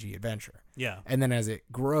straightforward RPG adventure. Yeah. And then as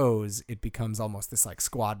it grows, it becomes almost this like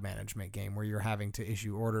squad management game where you're having to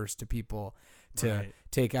issue orders to people to Right.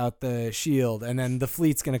 take out the shield, and then the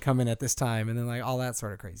fleet's going to come in at this time, and then like all that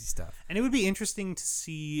sort of crazy stuff. And it would be interesting to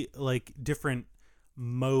see like different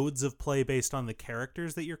modes of play based on the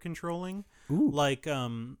characters that you're controlling. Ooh. Like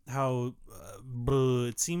how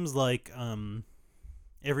it seems like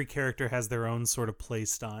every character has their own sort of play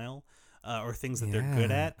style. Or things that they're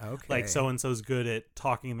good Yeah, at. okay. Like so-and-so's good at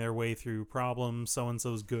talking their way through problems.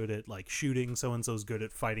 So-and-so's good at like shooting. So-and-so's good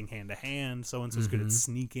at fighting hand-to-hand. So-and-so's good at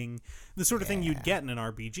sneaking. The sort of thing you'd get in an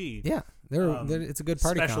RPG. Yeah, it's a good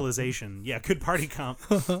party comp. Specialization. Yeah, good party comp.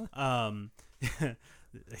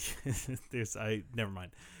 Never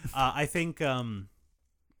mind. I think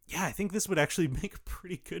I think this would actually make a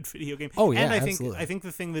pretty good video game. Oh, yeah, and absolutely. I think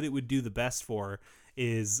the thing that it would do the best for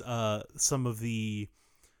is some of the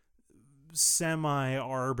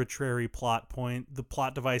semi-arbitrary plot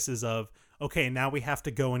devices of, okay, now we have to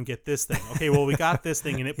go and get this thing. Okay, well, we got this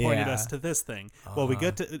thing and it pointed Yeah. us to this thing. Well,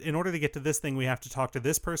 in order to get to this thing, we have to talk to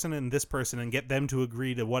this person and get them to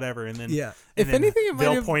agree to whatever, and then Yeah. and If then anything, it might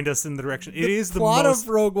they'll have- point us in the direction. It is the plot most. of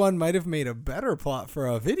Rogue One might have made a better plot for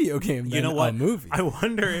a video game than You know what? a movie. I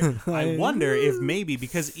wonder if maybe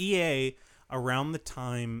because EA, around the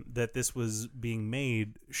time that this was being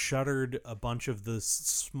made, shuttered a bunch of the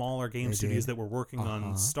smaller game They studios did. that were working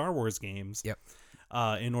on Star Wars games. Yep.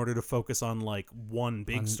 In order to focus on like one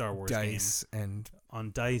big On Star Wars Dice and game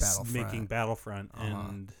on Dice Battlefront. making Battlefront,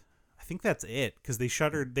 and I think that's it because they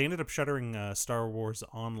ended up shuttering Star Wars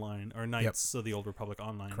Online or Knights of the Old Republic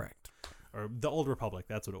Online. correct. Or the Old Republic,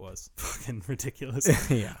 that's what it was. Fucking ridiculous.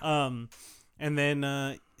 Yeah. And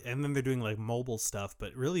then they're doing like mobile stuff,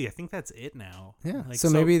 but really, I think that's it now. Yeah. Like, so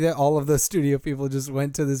maybe all of the studio people just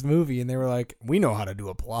went to this movie and they were like, "We know how to do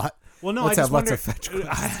a plot." Well, no, Let's I have just lots wonder. of fetch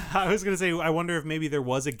quests. I was gonna say, I wonder if maybe there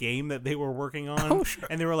was a game that they were working on, Oh, sure.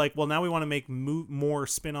 and they were like, "Well, now we want to make more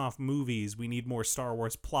spin-off movies. We need more Star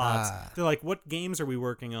Wars plots." They're like, "What games are we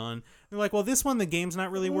working on?" They're like, "Well, this one, the game's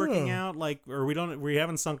not really working out. Like, or we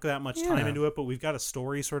haven't sunk that much time Yeah. into it, but we've got a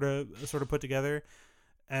story sort of put together."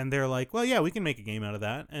 And they're like, "Well, yeah, we can make a game out of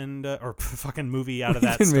that, and or fucking movie out of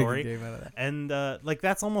that Can make a story." game out of that. And like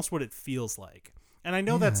that's almost what it feels like. And I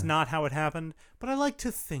know that's not how it happened, but I like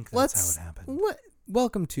to think that's how it happened.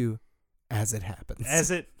 Welcome to As It Happens.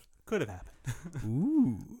 As it could have happened.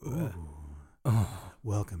 Ooh.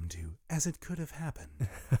 Welcome to As It Could Have Happened.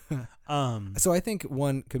 So I think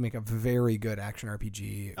one could make a very good action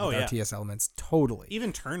RPG with RTS elements. Totally.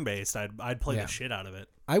 Even turn-based, I'd play the shit out of it.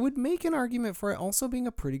 I would make an argument for it also being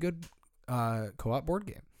a pretty good co-op board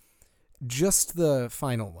game. Just the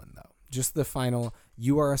final one, though. Just the final,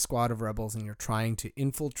 you are a squad of rebels and you're trying to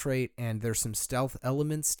infiltrate, and there's some stealth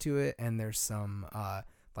elements to it, and there's some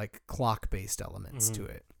like clock-based elements to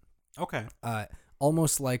it. Okay.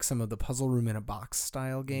 Almost like some of the puzzle room in a box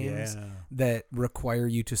style games that require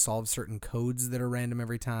you to solve certain codes that are random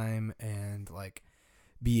every time and like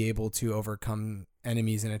be able to overcome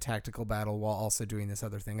enemies in a tactical battle while also doing this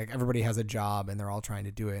other thing. Like everybody has a job and they're all trying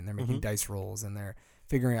to do it, and they're making dice rolls and they're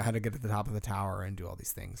figuring out how to get to the top of the tower and do all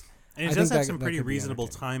these things. And it does have some pretty reasonable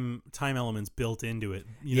time elements built into it,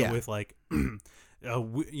 you know, with like, you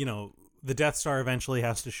know, the Death Star eventually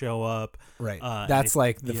has to show up. Right. That's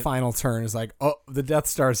like the final turn is like, oh, the Death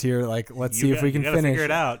Star's here. Like, let's see if we can finish. Figure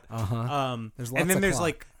it out. There's lots and then of there's clock.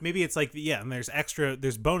 like, maybe it's like, and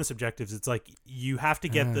there's bonus objectives. It's like, you have to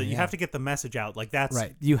get the message out. Like that's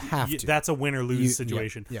right. You have to. That's a win or lose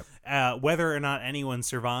situation. Yep. Whether or not anyone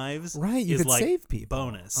survives. Right. You is could like save people.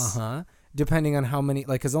 Bonus. Depending on how many,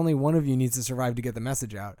 like, because only one of you needs to survive to get the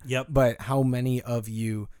message out. Yep. But how many of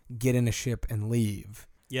you get in a ship and leave?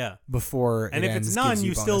 Yeah. Before and if ends, it's none,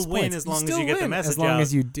 you still win points. as long as you get the message out. As long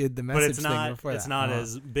as you did the message but it's not, thing before it's that. not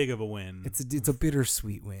as big of a win. It's a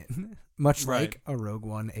bittersweet win. Much Right. like a Rogue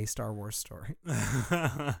One, a Star Wars story.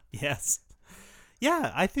 Yes.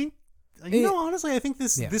 Yeah, I think, honestly, I think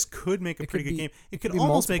this could make a pretty good game. It could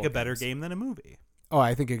almost make a better game than a movie. Oh,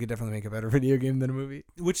 I think it could definitely make a better video game than a movie.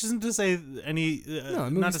 Which isn't to say not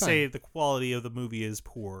to fine. say the quality of the movie is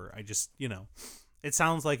poor. I just, it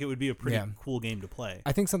sounds like it would be a pretty cool game to play.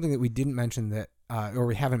 I think something that we didn't mention that, or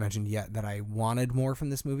we haven't mentioned yet, that I wanted more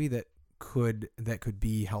from this movie that could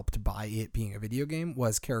be helped by it being a video game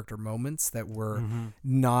was character moments that were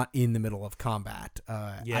not in the middle of combat.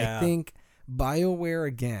 I think BioWare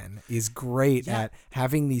again is great at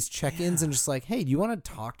having these check-ins and just like, hey, do you want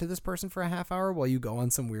to talk to this person for a half hour while you go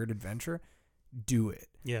on some weird adventure? Do it.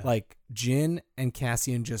 Yeah. Like Jin and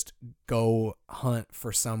Cassian just go hunt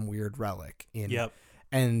for some weird relic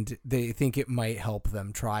and they think it might help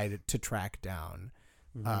them try to track down.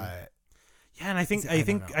 And I think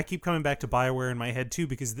I keep coming back to BioWare in my head too,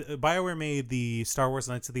 because BioWare made the Star Wars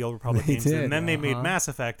Knights of the Old Republic games, and then they made Mass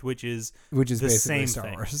Effect, which is the basically same Star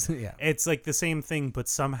thing. Wars. Yeah, it's like the same thing, but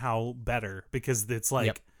somehow better because it's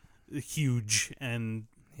like huge and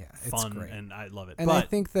fun, it's great. and I love it. And I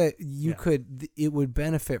think that it would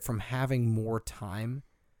benefit from having more time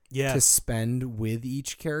to spend with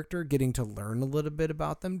each character, getting to learn a little bit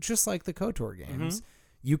about them, just like the KOTOR games.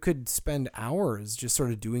 You could spend hours just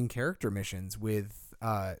sort of doing character missions with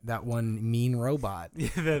that one mean robot.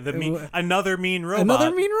 Another mean robot.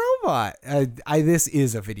 Another mean robot. This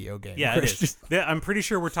is a video game. Yeah, it is. I'm pretty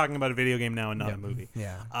sure we're talking about a video game now and not a movie.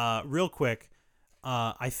 Yeah. Real quick,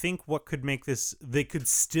 I think what could make this, they could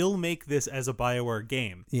still make this as a BioWare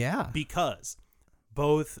game. Yeah. Because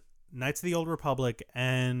both Knights of the Old Republic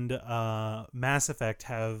and Mass Effect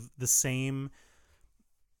have the same...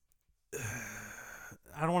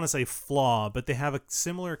 I don't want to say flaw, but they have a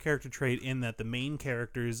similar character trait in that the main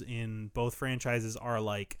characters in both franchises are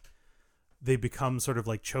like, they become sort of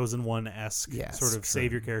like Chosen One-esque sort of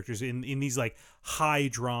savior characters in these like high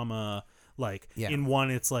drama, like in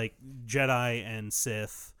one it's like Jedi and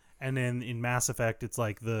Sith, and then in Mass Effect it's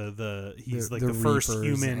like he's the first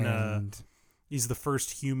human he's the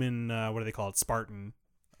first human what do they call it, Spartan.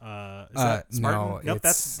 Is that Spartan? Nope,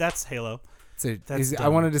 that's Halo. I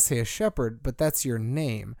wanted to say a shepherd, but that's your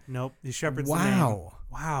name. Nope, the shepherd's the name.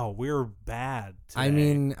 Wow, we're bad today. I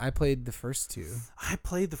mean, I played the first two. I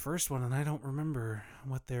played the first one, and I don't remember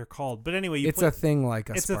what they're called. But anyway, it's a thing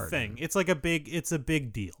like a It's Spartan. a thing. It's like it's a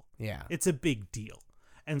big deal. Yeah. It's a big deal.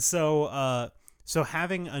 And so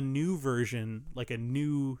having a new version, like a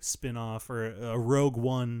new spin-off or a Rogue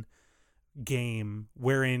One game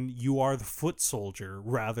wherein you are the foot soldier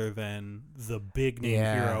rather than the big name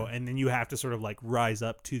hero, and then you have to sort of like rise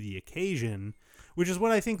up to the occasion, which is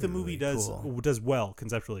what I think the movie does well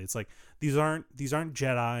conceptually. It's like these aren't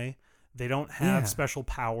Jedi, they don't have special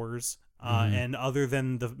powers, and other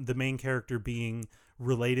than the main character being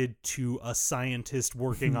related to a scientist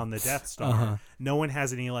working on the Death Star, no one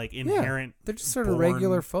has any like inherent. They're just sort of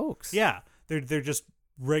regular folks. Yeah, they're just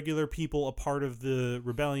regular people, a part of the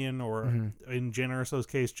rebellion, or in Jyn Erso's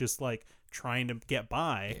case, just like trying to get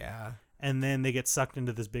by. Yeah. And then they get sucked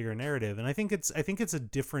into this bigger narrative. And I think it's a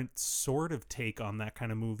different sort of take on that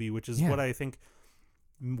kind of movie, which is what I think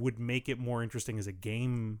would make it more interesting as a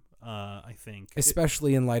game. I think,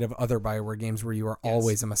 especially in light of other BioWare games where you are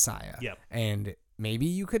always a messiah. Yep. And maybe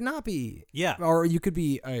you could not be. Yeah. Or you could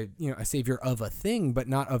be a savior of a thing, but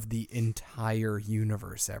not of the entire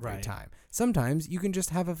universe every time. Sometimes you can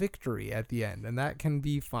just have a victory at the end, and that can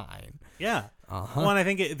be fine. Yeah. Well, and I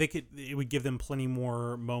think it would give them plenty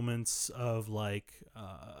more moments of like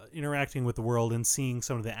interacting with the world and seeing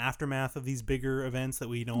some of the aftermath of these bigger events that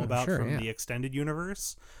we know about from the extended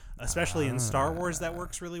universe. Especially in Star Wars, that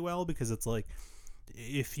works really well because it's like,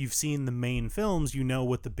 if you've seen the main films, you know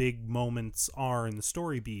what the big moments are in the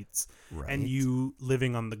story beats, and you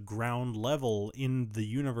living on the ground level in the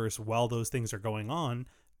universe while those things are going on,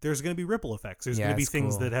 there's going to be ripple effects. There's going to be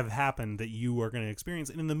things that have happened that you are going to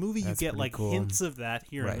experience. And in the movie, you get like hints of that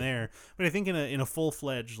here and there. But I think in a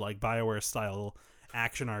full-fledged like BioWare style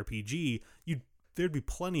action RPG, there'd be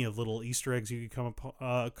plenty of little Easter eggs you could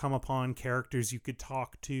come upon, characters you could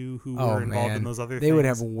talk to who were involved in those other things. They would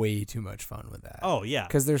have way too much fun with that. Oh, yeah.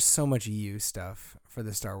 Because there's so much EU stuff for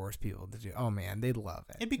the Star Wars people to do. Oh, man, they'd love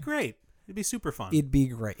it. It'd be great. It'd be super fun. It'd be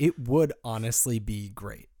great. It would honestly be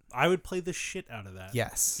great. I would play the shit out of that.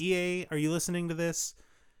 Yes. EA, are you listening to this?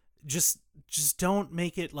 Just don't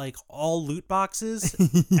make it like all loot boxes,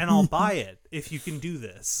 and I'll buy it if you can do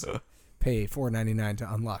this. Pay $4.99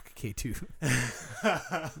 to unlock K2.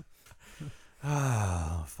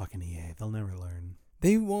 Oh, fucking EA. They'll never learn.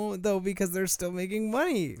 They won't, though, because they're still making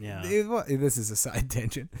money. Yeah. This is a side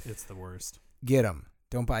tangent. It's the worst. Get them.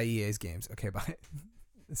 Don't buy EA's games. Okay, bye.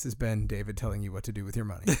 This has been David telling you what to do with your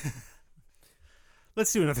money.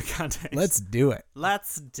 Let's do another context. Let's do it.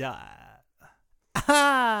 Let's die.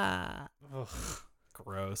 Ah! Ugh,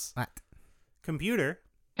 gross. What? Computer.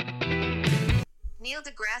 Neil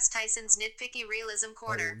deGrasse Tyson's Nitpicky Realism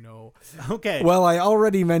Corner. Oh, no. Okay. Well, I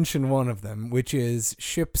already mentioned one of them, which is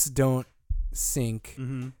ships don't sink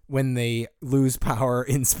when they lose power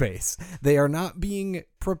in space. They are not being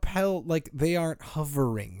propelled, like they aren't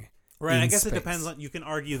hovering. Right, I guess space. it depends on, you can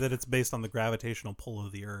argue that it's based on the gravitational pull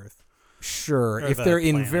of the Earth. Sure, Or if the they're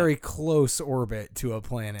in planet. very close orbit to a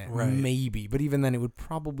planet, Right. maybe. But even then, it would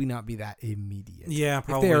probably not be that immediate. Yeah,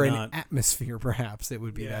 probably If they're not. in atmosphere, perhaps it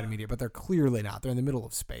would be that Yeah. immediate. But they're clearly not. They're in the middle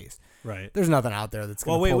of space. Right. There's nothing out there that's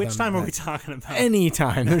going to Well, wait, pull which them time are that- we talking about?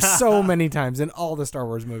 Anytime. There's so many times in all the Star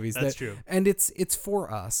Wars movies. That's true. And it's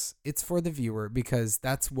for us. It's for the viewer because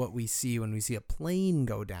that's what we see when we see a plane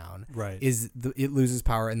go down. Right. It loses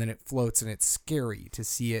power and then it floats and it's scary to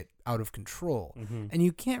see it out of control. Mm-hmm. And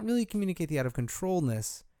you can't really communicate the out of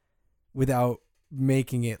controlness without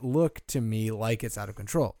making it look to me like it's out of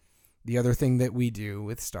control. The other thing that we do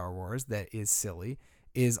with Star Wars that is silly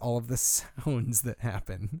is all of the sounds that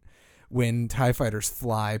happen when TIE fighters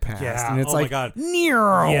fly past. Yeah. And it's Oh my like, God.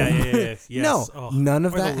 Nero! Yeah. Yes. No, Oh. none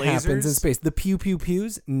of Or the that happens in lasers? space. The pew pew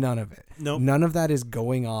pews, none of it. Nope. None of that is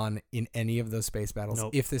going on in any of those space battles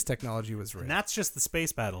Nope. if this technology was real. And that's just the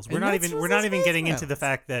space battles. And We're not that's even just we're the not even space getting into the battles.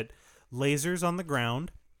 fact that lasers on the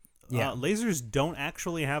ground. Yeah. Lasers don't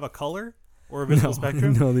actually have a color or a visible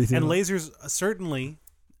spectrum. No, they do And not. lasers certainly,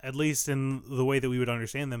 at least in the way that we would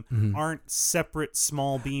understand them, aren't separate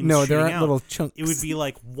small beams. No, they're shooting not out. little chunks. It would be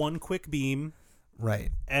like one quick beam,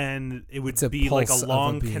 Right. and it would It's a be like a pulse of a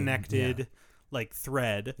long beam, connected yeah. like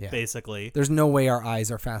thread, Yeah. basically. There's no way our eyes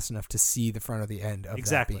are fast enough to see the front or the end of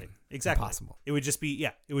Exactly. that beam. Exactly. Impossible. It would just be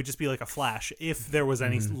like a flash if there was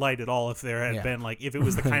any light at all. If there had Yeah. been like if it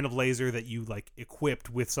was the kind of laser that you like equipped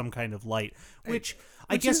with some kind of light, which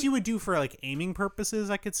I guess you would do for like aiming purposes.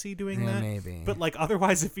 I could see doing Yeah, that. maybe. But like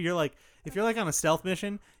otherwise, if you're like on a stealth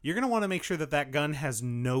mission, you're gonna want to make sure that gun has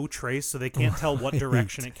no trace, so they can't tell what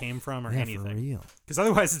direction it came from or Yeah, for anything. real. Because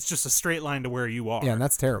otherwise, it's just a straight line to where you are. Yeah, and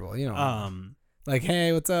that's terrible. You know, like,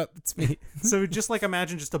 hey, what's up? It's me. So just like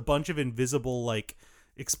imagine just a bunch of invisible like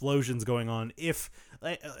explosions going on. If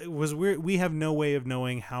it was weird, we have no way of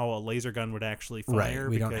knowing how a laser gun would actually fire. Right.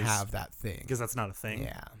 We don't because- have that thing. because that's not a thing.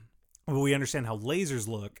 Yeah. But we understand how lasers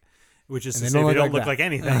look, which is And to they say don't they look don't like look that. like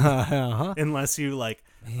anything Uh-huh. unless you like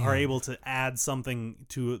are Man. able to add something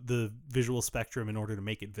to the visual spectrum in order to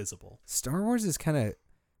make it visible. Star Wars is kind of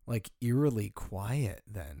like eerily quiet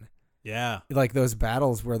then. Yeah. Like those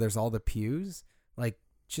battles where there's all the pews, like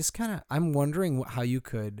just kind of I'm wondering how you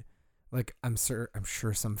could like I'm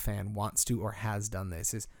sure some fan wants to or has done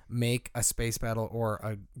this is make a space battle or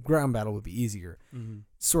a ground battle would be easier.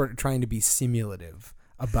 Sort of trying to be simulative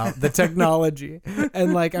about the technology.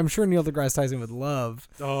 And like I'm sure Neil deGrasse Tyson would love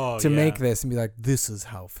to make this and be like this is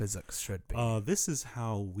how physics should be. This is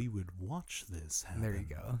how we would watch this happen. There you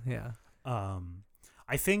go. Yeah.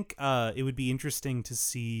 I think it would be interesting to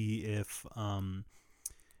see if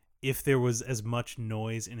if there was as much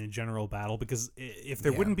noise in a general battle, because if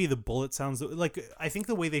there wouldn't be the bullet sounds, like I think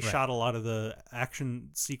the way they shot a lot of the action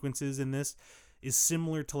sequences in this is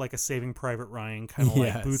similar to like a Saving Private Ryan, kind of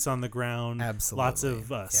like boots on the ground, Absolutely. lots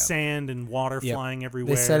of sand and water flying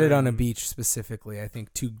everywhere. They set it on a beach specifically, I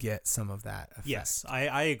think, to get some of that effect. Yes,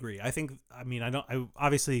 I agree.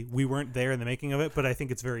 Obviously we weren't there in the making of it, but I think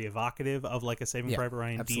it's very evocative of like a Saving Private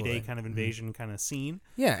Ryan D-Day kind of invasion kind of scene.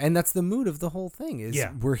 Yeah, and that's the mood of the whole thing is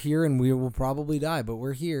we're here and we will probably die, but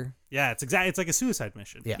we're here. Yeah, it's like a suicide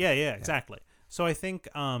mission. Yeah, exactly. So I think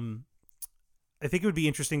it would be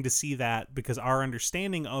interesting to see that, because our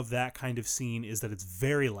understanding of that kind of scene is that it's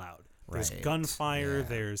very loud. There's gunfire,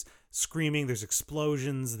 there's screaming, there's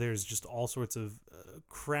explosions, there's just all sorts of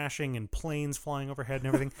crashing and planes flying overhead and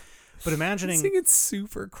everything. But imagining it's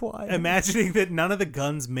super quiet. Imagining that none of the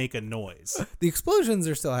guns make a noise. The explosions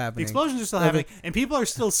are still happening. Happening, and people are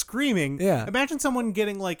still screaming. Yeah. Imagine someone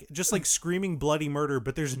getting just screaming bloody murder,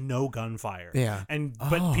 but there's no gunfire. Yeah.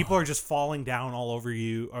 But people are just falling down all over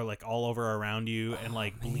you, or like all over around you, and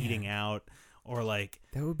like bleeding out, or like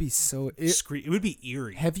that would be so. It would be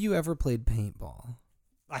eerie. Have you ever played paintball?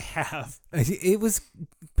 I have.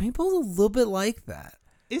 Paintball's a little bit like that.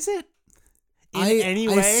 Is it?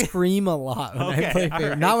 I scream a lot when I play paintball.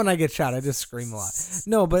 Right. Not when I get shot. I just scream a lot.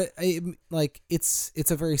 No, but it's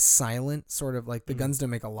a very silent sort of like the guns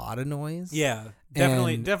don't make a lot of noise. Yeah,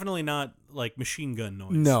 definitely not like machine gun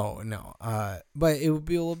noise. No. But it would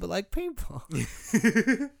be a little bit like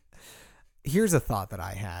paintball. Here's a thought that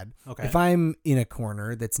I had. Okay. If I'm in a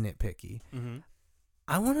corner that's nitpicky,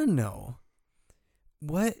 I want to know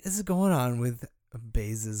what is going on with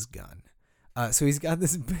Baze's gun. So he's got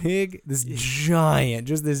this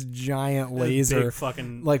giant laser, big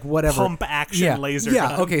fucking like whatever pump action laser. Yeah,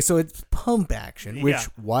 gun. okay, so it's pump action. Which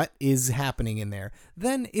what is happening in there?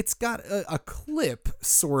 Then it's got a clip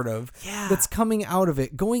sort of that's coming out of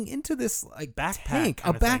it, going into this like tank,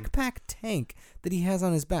 a backpack tank that he has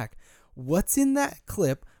on his back. What's in that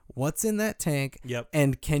clip? What's in that tank? Yep.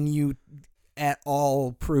 And can you at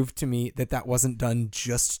all prove to me that wasn't done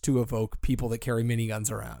just to evoke people that carry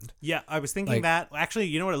miniguns around? Yeah, I was thinking that. Actually,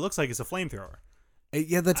 you know what it looks like? It's a flamethrower.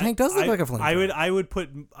 Yeah, the tank does look like a flamethrower.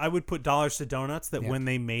 I would put dollars to donuts that when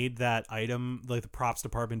they made that item, like the props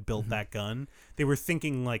department built that gun, they were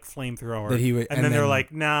thinking like flamethrower. That he would, and then they're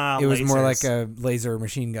like, nah, it was lasers. more like a laser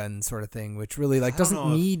machine gun sort of thing, which really like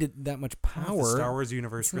doesn't need that much power. The Star Wars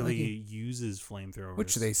universe really uses flamethrowers,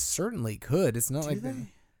 which they certainly could. It's not like they?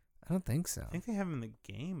 I don't think so. I think they have them in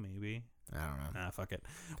the game, maybe. I don't know. Nah, fuck it.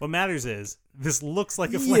 What matters is this looks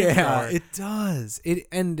like a flamethrower. Yeah, it does.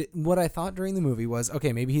 And what I thought during the movie was,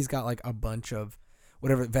 okay, maybe he's got like a bunch of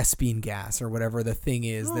whatever Vespine gas or whatever the thing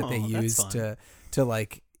is that they use to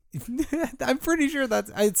like. I'm pretty sure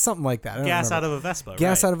it's something like that. Gas out of a Vespa.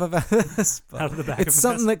 Gas out of a Vespa. Out of the back. It's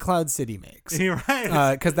something that Cloud City makes. You're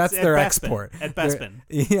right. Because that's their export. At Bespin.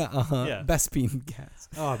 Yeah. Vespine gas.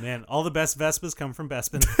 Oh man, all the best Vespas come from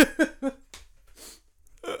Bespin.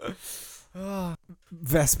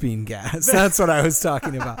 Vespine gas. That's what I was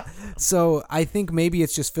talking about. So I think maybe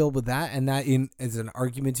it's just filled with that, and that is an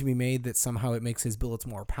argument to be made that somehow it makes his bullets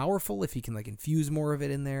more powerful if he can like infuse more of it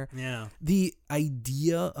in there. Yeah. The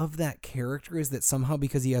idea of that character is that somehow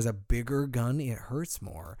because he has a bigger gun, it hurts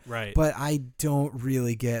more. Right. But I don't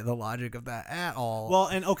really get the logic of that at all. Well,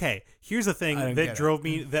 and okay, here's the thing that drove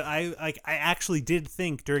me that I actually did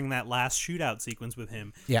think during that last shootout sequence with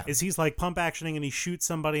him. Yeah. Is he's like pump actioning and he shoots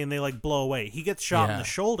somebody and they like blow away. He gets shot in the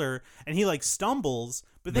shoulder and he like stumbles,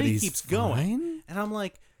 but then he keeps going. And I'm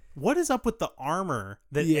like, what is up with the armor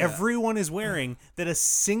that everyone is wearing that a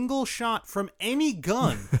single shot from any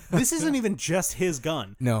gun, this isn't even just his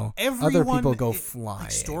gun. No, everyone, other people go flying. Like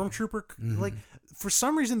Stormtrooper, like for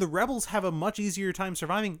some reason the rebels have a much easier time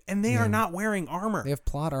surviving and they are not wearing armor. They have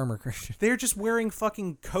plot armor, Christian. They're just wearing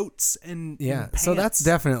fucking coats and pants. So that's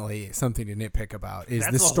definitely something to nitpick about is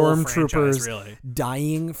the Stormtroopers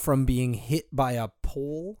dying from being hit by a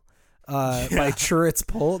pole. By Chirrut's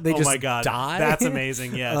pole, they just die. That's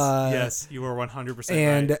amazing. Yes, yes, you are 100%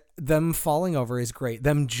 and right. them falling over is great.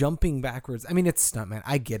 Them jumping backwards. I mean, it's stuntman.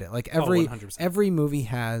 I get it. Like every movie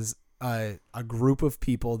has a group of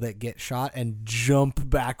people that get shot and jump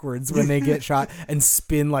backwards when they get shot and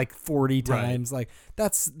spin like 40 times. Like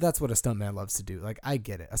that's what a stuntman loves to do. Like I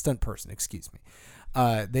get it. A stunt person, excuse me.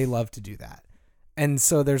 They love to do that. And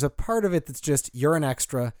so there's a part of it that's just, you're an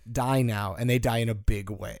extra, die now, and they die in a big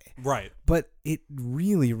way. Right. But it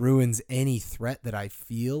really ruins any threat that I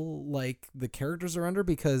feel like the characters are under,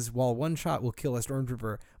 because while one shot will kill a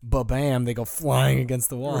Stormtrooper, ba-bam, they go flying against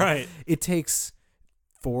the wall. Right. It takes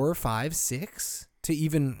 4, 5, 6 to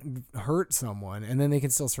even hurt someone, and then they can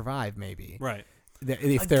still survive. Maybe Right.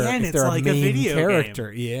 if they're Again, if it's they're like a a main video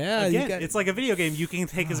character. Yeah, Again, it's like a video game. You can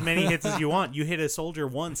take as many hits as you want. You hit a soldier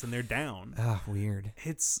once and they're down. weird.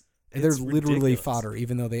 They're literally ridiculous. fodder,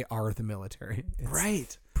 even though they are the military. It's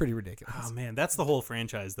Right. pretty ridiculous. Oh man, that's the whole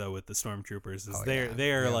franchise though with the Stormtroopers. Is yeah.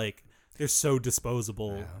 they are Yeah. like they're so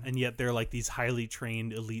disposable, Yeah. and yet they're like these highly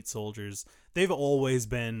trained elite soldiers. They've always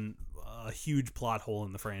been a huge plot hole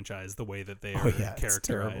in the franchise. The way that they are It's terrible.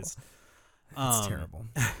 characterized. It's terrible.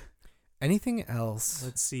 Anything else?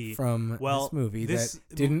 Let's see. From this movie this-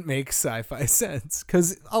 that didn't make sci-fi sense,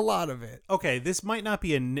 because a lot of it. Okay, this might not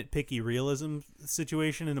be a nitpicky realism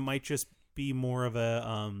situation, and it might just be more of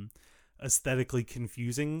a aesthetically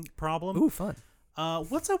confusing problem. Ooh, fun.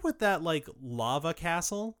 What's up with that like lava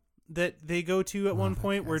castle that they go to at one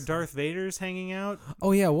point where Darth Vader's hanging out?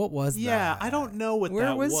 Oh yeah, what was that? Yeah, I don't know what Where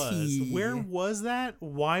that was was. he? Where was that?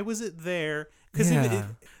 Why was it there? Because Yeah.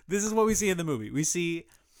 this is what we see in the movie. We see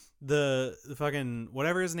the fucking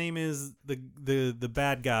whatever his name is, the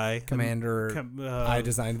bad guy, Commander. I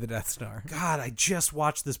designed the Death Star. God, I just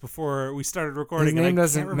watched this before we started recording. His name and I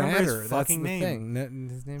doesn't can't remember matter. His That's fucking the name. thing.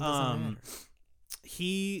 His name doesn't matter.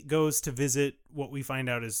 He goes to visit what we find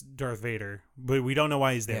out is Darth Vader, but we don't know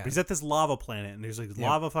why he's there. Yeah. But he's at this lava planet, and there's like Yeah.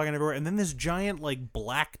 lava fucking everywhere, and then this giant like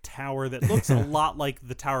black tower that looks a lot like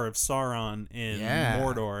the Tower of Sauron in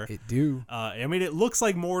Mordor. It do. I mean, it looks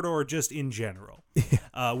like Mordor just in general,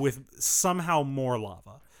 with somehow more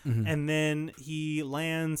lava. Mm-hmm. And then he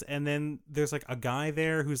lands, and then there's like a guy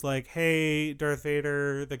there who's like, "Hey, Darth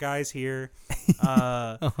Vader, the guy's here."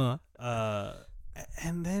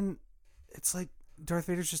 And then it's like Darth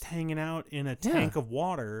Vader's just hanging out in a tank of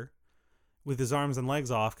water with his arms and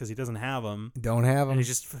legs off because he doesn't have them, Don't have and him. he's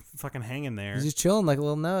just fucking hanging there He's just chilling like a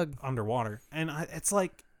little nug. underwater. And it's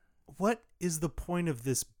like, what is the point of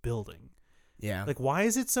this building? Yeah. Like, why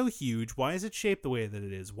is it so huge? Why is it shaped the way that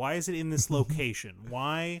it is? Why is it in this location?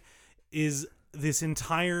 Why is this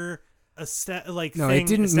entire No, thing it didn't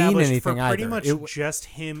mean established anything for pretty either. much It w- just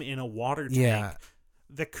him in a water tank Yeah.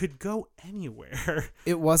 that could go anywhere?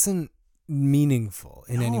 It wasn't meaningful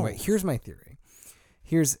in any way. No. Here's my theory.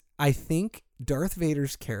 I think Darth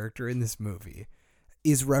Vader's character in this movie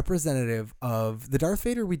is representative of the Darth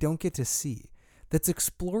Vader we don't get to see, that's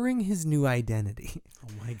exploring his new identity.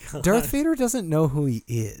 Oh my god. Darth Vader doesn't know who he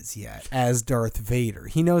is yet as Darth Vader.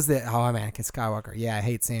 He knows that, I'm Anakin Skywalker. Yeah, I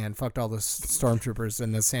hate sand. Fucked all those stormtroopers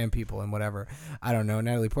and the sand people and whatever. I don't know.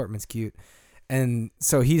 Natalie Portman's cute. And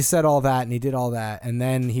so he said all that and he did all that. And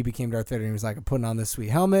then he became Darth Vader and he was like, I'm putting on this sweet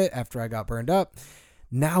helmet after I got burned up.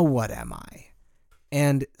 Now what am I?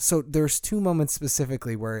 And so there's two moments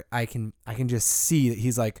specifically where I can just see that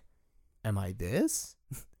he's like, am I this?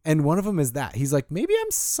 And one of them is that. He's like, maybe I'm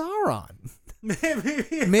Sauron.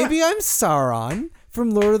 Maybe I'm Sauron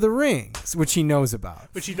from Lord of the Rings, which he knows about.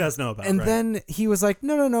 Which he does know about. And right? then he was like,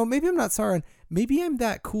 no, maybe I'm not Sauron. Maybe I'm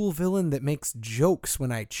that cool villain that makes jokes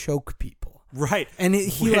when I choke people. Right. And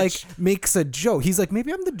he Which- like makes a joke. He's like,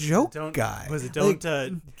 maybe I'm the joke guy. Was it Like,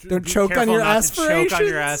 don't don't be choke on careful your not to aspirations. choke on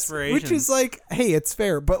your aspirations. Which is like, hey, it's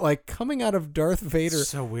fair, but like coming out of Darth Vader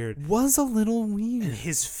so weird. was a little weird.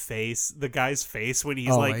 His face, the guy's face when he's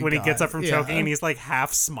Oh like my when he gets God, up from yeah. choking and he's like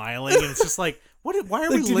half smiling and it's just like, why are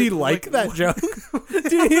we? Did he like that joke?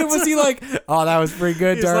 Was he like, oh, that was pretty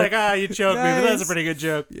good, He's Darth? like, you choked me, but that's a Nice. pretty good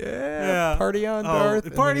joke. Yeah, party on, Oh, Darth.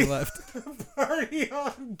 And then party- he left. Party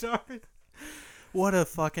on, Darth. What a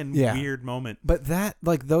fucking Yeah. weird moment. But that,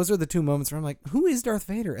 like, those are the two moments where I'm like, who is Darth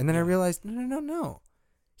Vader? And then I realized, no.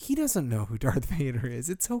 He doesn't know who Darth Vader is.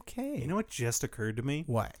 It's okay. You know what just occurred to me?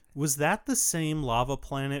 What? Was that the same lava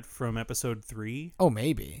planet from episode 3? Oh,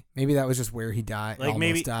 maybe. Maybe that was just where he died. Like, Almost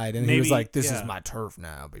maybe- died. And he was maybe- like, this yeah. is my turf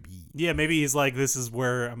now, baby. Yeah, maybe he's like, this is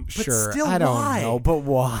where I'm. But Sure. still, I don't why? know, but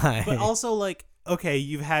why? But also, like, okay,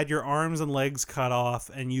 you've had your arms and legs cut off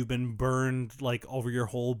and you've been burned, like, over your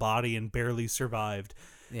whole body and barely survived.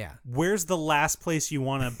 yeah. Where's the last place you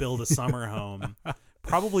want to build a summer home?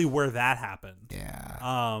 Probably where that happened. Yeah.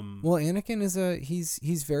 Well, Well, Anakin is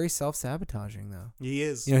he's very self-sabotaging, though. he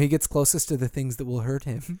is. You know, he gets closest to the things that will hurt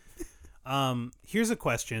him. Here's a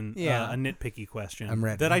question, Yeah. a nitpicky question I'm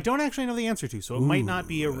ready. that I don't actually know the answer to, so it might not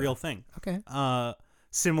be a real thing. Okay.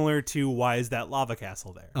 Similar to why is that lava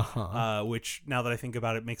castle there? Uh-huh. Which, now that I think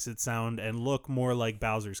about it, makes it sound and look more like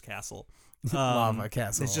Bowser's castle. Lava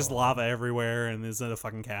castle. It's just lava everywhere, and there's a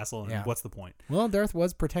fucking castle, and Yeah. what's the point? Well, Darth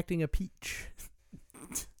was protecting a peach.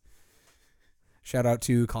 Shout out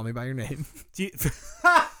to Call Me By Your Name. Do you-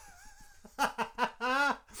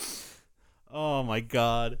 oh my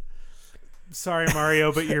god. sorry,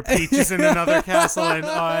 Mario, but your peach is in another castle, and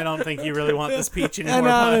I don't think you really want this peach anymore. And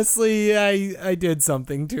bud. honestly, I did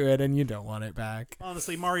something to it, and you don't want it back.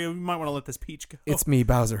 Honestly, Mario, you might want to let this peach go. It's me,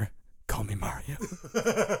 Bowser. Call me Mario.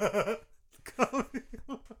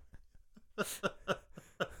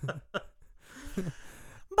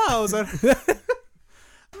 Bowser.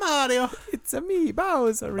 Mario. It's a me,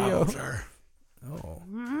 Bowser. Oh.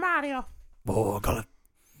 Mario. Bogle.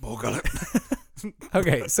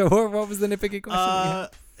 Okay, so what was the nitpicky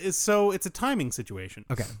question? So it's a timing situation.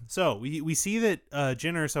 Okay. So we see that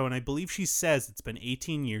Jyn Erso, and I believe she says it's been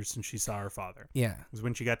 18 years since she saw her father. Yeah, Was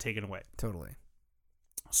when she got taken away. totally.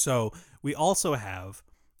 So we also have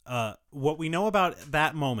what we know about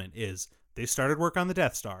that moment is they started work on the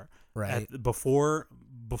Death Star. Right. Before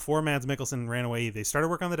Mads Mikkelsen ran away, they started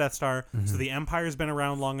work on the Death Star. Mm-hmm. So the Empire's been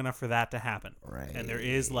around long enough for that to happen. Right. And there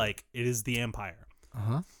is it is the Empire.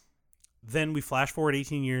 Uh-huh. Then we flash forward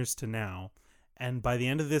 18 years to now, and by the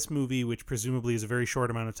end of this movie, which presumably is a very short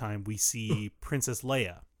amount of time, we see Princess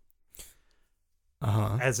Leia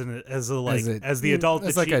Uh-huh. as the adult.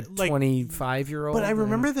 As that like she, a 25-year-old. But I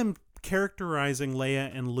remember them characterizing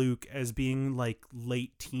Leia and Luke as being like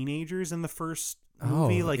late teenagers in the first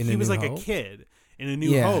movie. Like in he A was New like Hope? a kid in A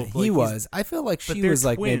New yeah, Hope. Like he was. I feel like but she they're was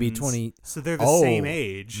like maybe twins, 20. So they're the same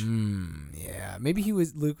age. Yeah, maybe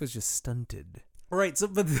Luke was just stunted. Right, so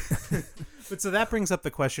but so that brings up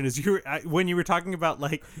the question: is when you were talking about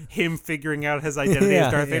like him figuring out his identity Yeah,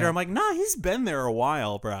 as Darth Vader? yeah. I'm like, nah, he's been there a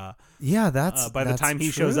while, bruh. Yeah, that's By the that's time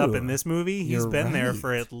he shows up true. in this movie, he's You're been there right.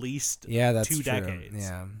 for at least that's 2 true. decades.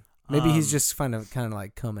 Yeah, maybe he's Um, just kind of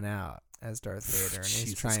like coming out as Darth Vader, and he's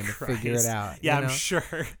Jesus trying to Christ. figure it out. Yeah, you know? I'm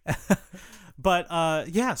sure. But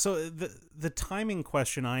yeah, so the timing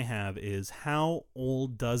question I have is how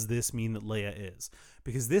old does this mean that Leia is?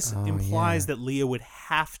 Because this implies that Leia would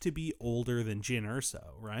have to be older than Jyn Erso,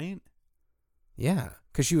 right? Yeah,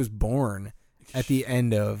 because she was born at the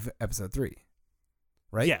end of Episode 3,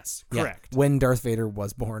 right? Yes, Yeah, correct. when Darth Vader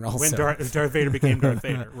was born, also. When Darth Vader became Darth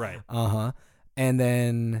Vader, right? Uh-huh. And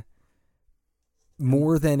then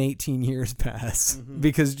more than 18 years pass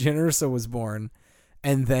because Jyn Erso was born,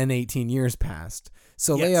 and then 18 years passed.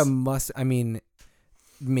 So Yes. Leia must, I mean,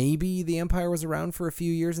 maybe the Empire was around for a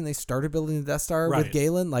few years and they started building the Death Star with Right.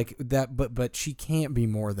 Galen, like that, but she can't be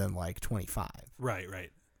more than like 25. Right.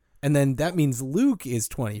 And then that means Luke is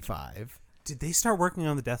 25. Did they start working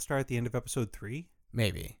on the Death Star at the end of Episode 3?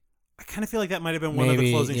 Maybe. I kind of feel like that might have been one of the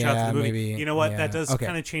Maybe, closing shots of yeah, the movie. maybe, you know what? yeah. That does Okay.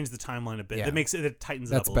 kind of change the timeline a bit. Yeah. That makes it tightens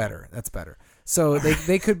it That's up a little. better. That's better. So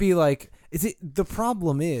they could be like, the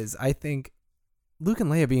problem is, I think Luke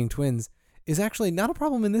and Leia being twins is actually not a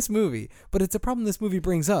problem in this movie, but it's a problem this movie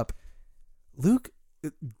brings up. Luke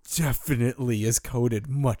definitely is coded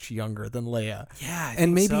much younger than Leia. Yeah, I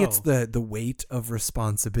And think maybe so. it's the weight of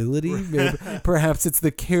responsibility. Maybe, perhaps it's the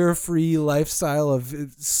carefree lifestyle of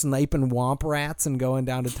sniping womp rats and going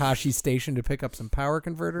down to Tashi Station to pick up some power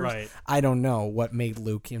converters. Right. I don't know what made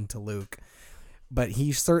Luke into Luke. But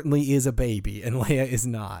he certainly is a baby, and Leia is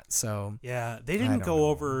not. So Yeah, they I didn't don't go know.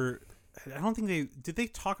 over. I don't think did. They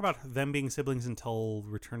talk about them being siblings until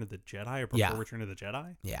Return of the Jedi or before Yeah. Return of the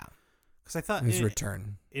Jedi? yeah, Because I thought his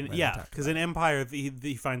return. Right, we yeah, talked because about in Empire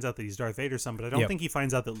he finds out that he's Darth Vader's son, but I don't Yep. think he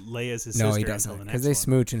finds out that Leia's his it. No, sister he until doesn't, the because next they one.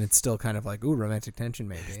 smooch, and it's still kind of like, ooh, romantic tension,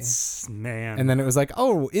 maybe. Man, And then it was like,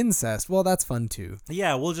 oh, incest. Well, that's fun too.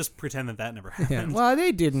 yeah, we'll just pretend that never Yeah. happened. Well,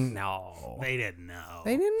 they didn't know. They didn't know.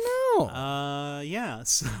 They didn't know. Yeah.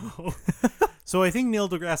 So I think Neil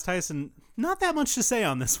deGrasse Tyson, not that much to say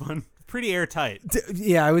on this one. Pretty airtight.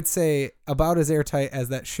 Yeah, I would say about as airtight as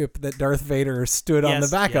that ship that Darth Vader stood on the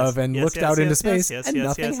Yes, back yes, of and yes, looked yes, out into yes, space, yes, and yes,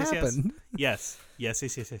 nothing yes, yes, yes. happened. Yes.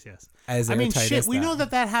 As I mean, airtight shit, as we that. know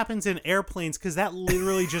that happens in airplanes because that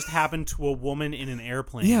literally just happened to a woman in an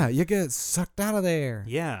airplane. Yeah, you get sucked out of there.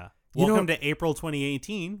 Yeah. You know- Welcome to April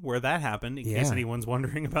 2018, where that happened, in case Yeah. anyone's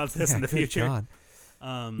wondering about this Yeah, in the good future.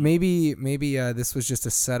 God. Maybe this was just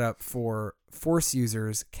a setup for Force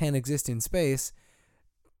users can exist in space.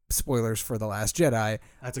 Spoilers for The Last Jedi.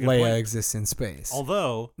 That's a good Leia point. exists in space.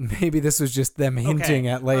 Although, Maybe this was just them hinting okay,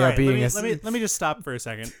 at all Leia right, being let me just stop for a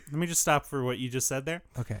second. Let me just stop for what you just said there.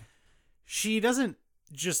 Okay. She doesn't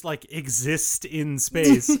just like exist in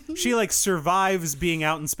space. She like survives being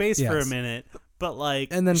out in space for a Yes. minute, but like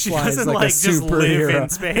And then she flies doesn't like a just live superhero. in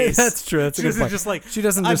space. That's true. That's a She good doesn't point. just like She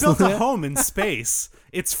doesn't I just built a live- home in space.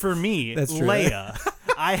 It's for me, That's true. Leia.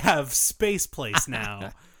 I have space place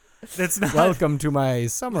now. That's not Welcome to my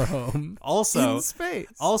summer home. also in space.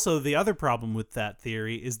 Also, the other problem with that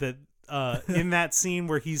theory is that in that scene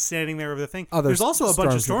where he's standing there with the thing, Oh, there's there's also a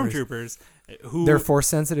bunch of stormtroopers. stormtroopers, Who? They're force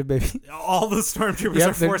sensitive, baby. All the stormtroopers Yep,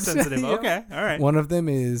 are force sensitive. yep. Okay, all right. One of them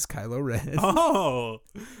is Kylo Ren.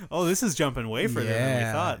 Oh, this is jumping way further than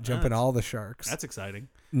we thought. Jumping all the sharks. That's exciting.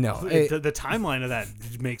 No, The timeline of that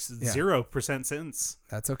makes 0% sense.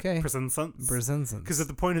 that's okay. Percent sense. Presence. Because at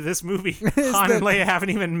the point of this movie, Han and Leia haven't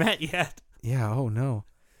even met yet. Yeah. Oh no,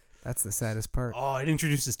 that's the saddest part. Oh, it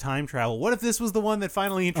introduces time travel. What if this was the one that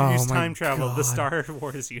finally introduced my time travel to the God. Star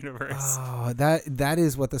Wars universe? Oh, that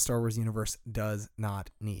is what the Star Wars universe does not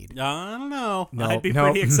need. I don't know. No, I'd be no,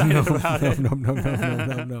 pretty excited no, about no,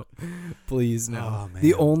 it. No. Please, no. Oh, man.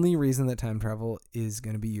 The only reason that time travel is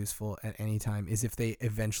going to be useful at any time is if they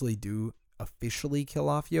eventually do officially kill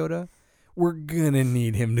off Yoda. We're going to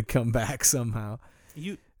need him to come back somehow.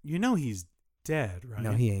 You know he's dead, right?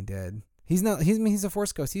 No, he ain't dead. He's not. He's a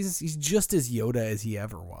Force ghost. He's just as Yoda as he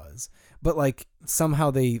ever was. But like somehow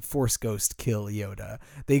they Force ghost kill Yoda.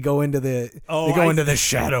 They go into the into the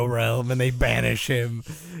Shadow Realm and they banish him.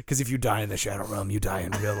 Because if you die in the Shadow Realm, you die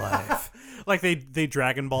in real life. Like they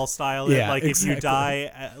Dragon Ball style it. Yeah, Like exactly. if you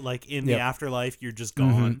die like in the Yep. afterlife, you're just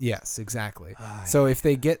gone. Yes, exactly. So if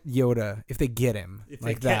they get Yoda, if they get him If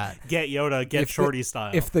like they that, get Yoda, get if the- Shorty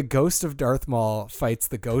style. if the ghost of Darth Maul fights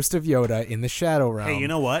the ghost of Yoda in the Shadow Realm, hey, you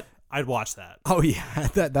know what? I'd watch that. oh yeah,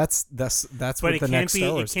 that's But what it the can't next be. Star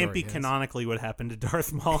It Wars can't be story is. canonically what happened to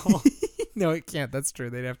Darth Maul. No, it can't. That's true.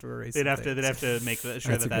 They'd have to erase. They'd some have to. things. They'd have to make sure That's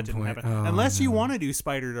a that good didn't point. happen. Oh, Unless you no. want to do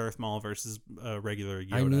Spider Darth Maul versus regular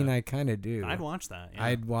Yoda. I mean, I kind of do. I'd watch that. Yeah.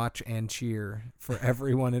 I'd watch and cheer for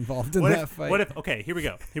everyone involved in What that if, fight. what if? Okay, here we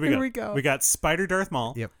go. Here we go. We got Spider Darth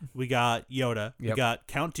Maul. Yep. We got Yoda. We Yep. got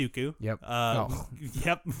Count Dooku. Yep.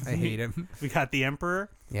 Yep. I hate him. We got the Emperor.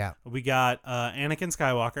 Yeah. We got Anakin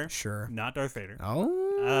Skywalker. Sure. Not Darth Vader.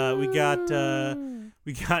 Oh.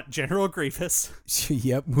 We got General Grievous.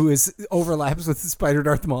 Yep. Who overlaps with Spider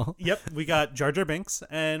Darth Maul? Yep. We got Jar Jar Binks,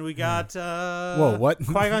 and we got Whoa, what?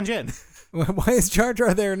 Qui-Gon Jinn. Why is Jar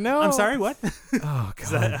Jar there? No. I'm sorry. What? Oh Is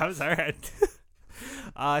God. that- I'm sorry.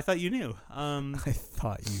 I thought you knew. I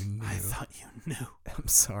thought you knew. I thought you knew. I'm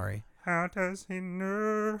sorry. How does he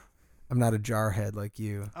know? I'm not a jarhead like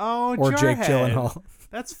you. Oh, Or Jake Jarhead. Gyllenhaal.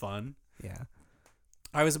 That's fun. Yeah.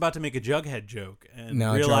 I was about to make a Jughead joke and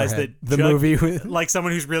No, realized Jarhead. that The movie with- like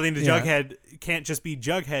someone who's really into Yeah. Jughead can't just be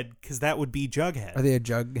Jughead because that would be Jughead. Are they a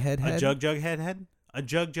Jughead head? A Jughead head? A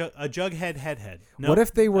Jughead head. No, What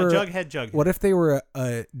if they were a Jughead? What if they were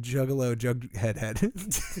a Juggalo Jughead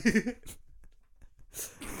head?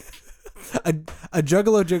 a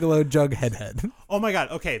Juggalo Jughead head. Oh my god!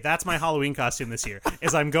 Okay, that's my Halloween costume this year.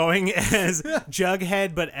 Is I'm going as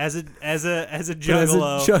Jughead, but as a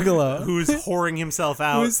Juggalo, Juggalo. who's whoring himself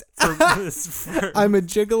out. Who's- for I'm a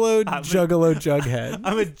Gigolo I'm a- Juggalo Jughead.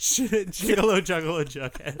 I'm a Juggalo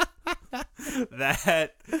Jughead.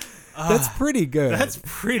 That's pretty good. That's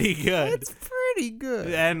pretty good. That's pretty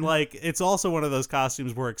good. And like, it's also one of those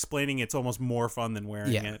costumes where explaining it's almost more fun than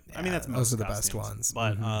wearing Yeah, it. I mean, yeah, that's those most are the best costumes.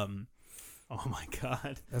 ones. But Mhm. oh my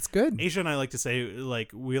god, That's good. Asia and I like to say,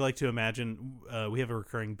 like, we like to imagine. We have a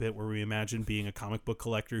recurring bit where we imagine being a comic book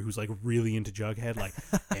collector who's like really into Jughead. Like,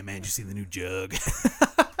 hey man, did you see the new Jug?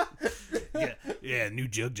 yeah, new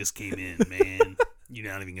Jug just came in, man. You're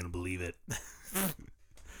not even gonna believe it.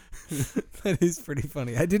 That is pretty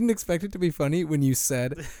funny. I didn't expect it to be funny when you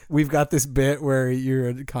said we've got this bit where you're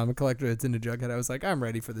a comic collector that's into Jughead. I was like, I'm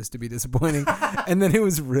ready for this to be disappointing. And then it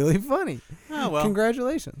was really funny. Oh well,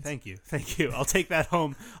 Congratulations. thank you. I'll take that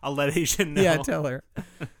home. I'll let Asia know. Yeah, tell her.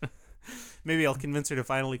 Maybe I'll convince her to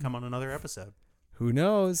finally come on another episode. Who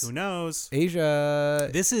knows? Who knows? Asia.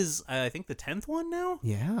 This is, I think, the 10th one now.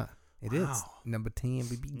 Yeah, it is. Wow. Number 10,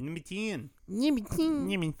 baby. Number 10. Number 10.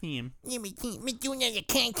 Number 10. Me do another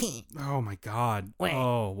content. Oh my God. What?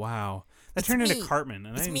 Oh wow. That It's turned into me. Cartman,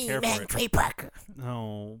 and I It's didn't me, care Matt for it. Trey Parker.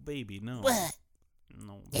 No, baby, no. What?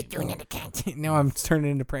 No. You Baby. do another content. Now I'm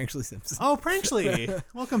turning into Prankshly Simpson. Oh, Prankshly.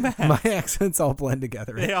 Welcome back. My accents all blend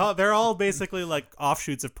together. They're all basically like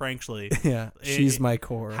offshoots of Prankshly. Yeah, she's my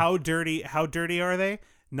core. How dirty are they?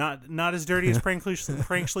 Not as dirty as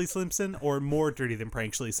Prankshly Simpson, or more dirty than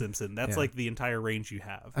Prankshly Simpson. That's Yeah. like the entire range you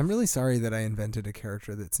have. I'm really sorry that I invented a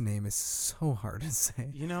character that's name is so hard to say.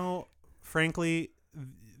 You know, frankly,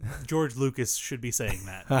 George Lucas should be saying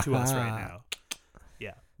that to us right now.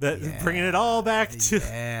 Yeah. Bringing it all back to,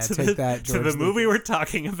 Yeah, to, take the, that, to the George movie we're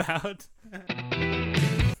talking about.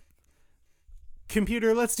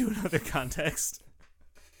 Computer, let's do another context.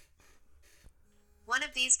 One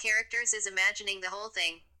of these characters is imagining the whole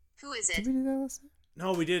thing. Who is Did it? we do that last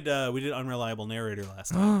No, we did Unreliable Narrator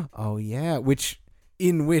last time. time? Oh yeah,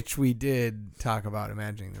 in which we did talk about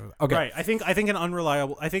imagining. Okay, Right. I think an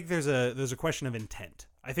unreliable. I think there's a question of intent.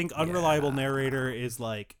 I think unreliable narrator is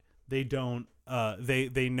like they don't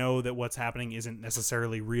they know that what's happening isn't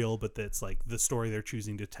necessarily real, but that's like the story they're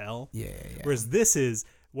choosing to tell. Yeah. Whereas this is,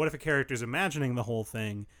 what if a character's imagining the whole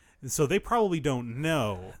thing? So they probably don't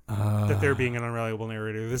know that they're being an unreliable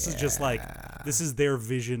narrator. This is just like, this is their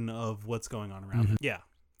vision of what's going on around them. Yeah.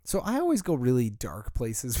 So I always go really dark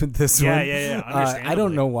places with this Yeah, one. yeah. I Understandably.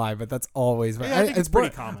 don't know why, but that's always. Yeah, I think it's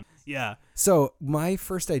pretty common. Yeah. So my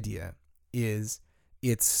first idea is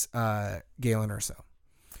it's Galen Erso.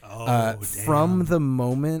 Oh, damn. From the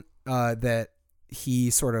moment that he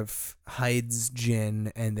sort of hides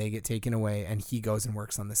Jin and they get taken away and he goes and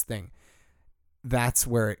works on this thing, that's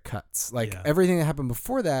where it cuts. Like everything that happened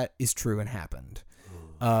before that is true and happened.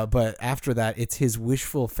 But after that, it's his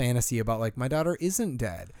wishful fantasy about like, my daughter isn't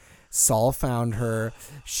dead. Saul found her.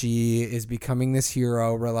 She is becoming this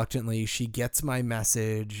hero reluctantly. She gets my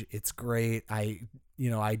message. It's great. I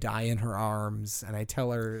die in her arms and I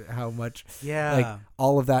tell her how much, like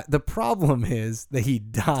all of that. The problem is that he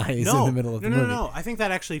dies in the middle of the movie. No. I think that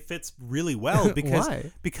actually fits really well because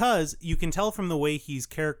Why? Because you can tell from the way he's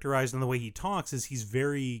characterized and the way he talks is he's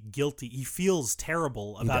very guilty. He feels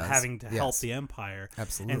terrible about having to help the Empire.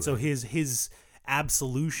 Absolutely. And so his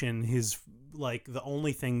absolution, his like the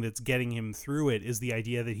only thing that's getting him through it is the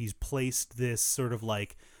idea that he's placed this sort of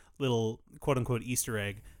like little quote unquote Easter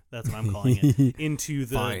egg. That's what I'm calling it. Into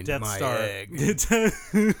the Find Death my Star. egg.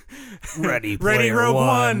 Ready Rogue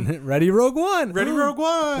One. Ready Rogue One. Ready Rogue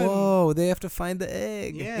One. Whoa, they have to find the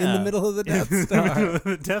egg in the middle of the Death Star.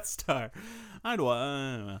 The Death Star. I don't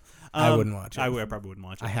know. I wouldn't watch it. I probably wouldn't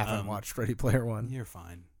watch it. I haven't watched Ready Player One. You're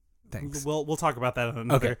fine. Thanks. We'll talk about that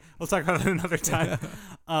another. Okay. We'll talk about it another time.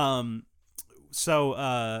 So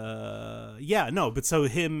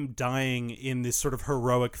him dying in this sort of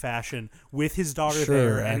heroic fashion with his daughter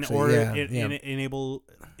there, and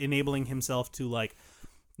enabling himself to like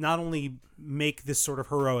not only make this sort of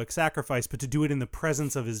heroic sacrifice, but to do it in the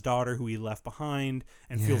presence of his daughter, who he left behind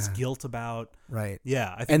and feels guilt about. Right.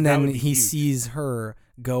 Yeah. I think and that then would be he huge. sees her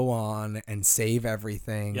go on and save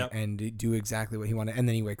everything Yep. and do exactly what he wanted. And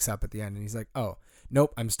then he wakes up at the end and he's like, oh,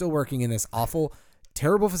 nope, I'm still working in this awful,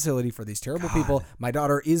 terrible facility for these terrible people. My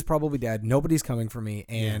daughter is probably dead. Nobody's coming for me.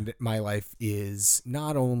 And my life is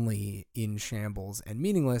not only in shambles and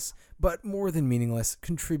meaningless, but more than meaningless,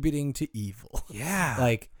 contributing to evil. Yeah.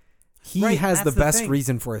 Like, he Right, has the that's the best thing.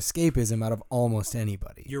 reason for escapism out of almost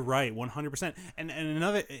anybody. You're right, 100%. And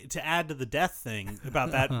another, to add to the death thing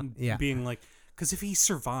about that being like, because if he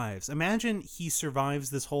survives, imagine he survives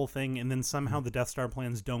this whole thing and then somehow the Death Star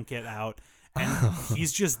plans don't get out and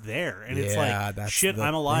he's just there. And it's Yeah, like, that's shit, the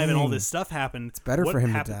I'm alive and all thing. this stuff happened. It's better for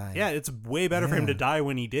him to die. Yeah, it's way better for him to die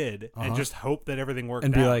when he did and just hope that everything worked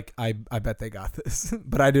And out. be like, I bet they got this,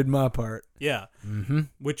 but I did my part. Yeah. Mm-hmm.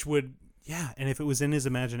 Which would, and if it was in his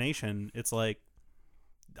imagination, it's like,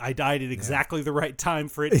 I died at exactly the right time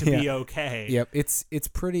for it to be okay. Yep, it's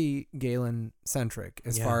pretty Galen centric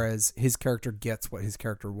as far as his character gets what his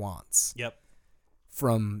character wants. Yep.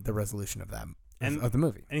 From the resolution of that of the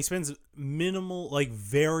movie. And he spends minimal, like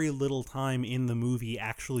very little time in the movie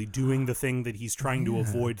actually doing the thing that he's trying to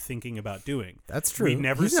avoid thinking about doing. That's true. We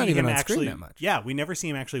never He's see not even him on screen actually. that much. Yeah, we never see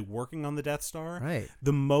him actually working on the Death Star. Right.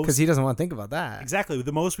 The most Because he doesn't want to think about that. exactly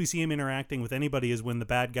the most we see him interacting with anybody is when the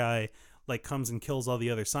bad guy like comes and kills all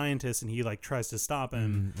the other scientists and he like tries to stop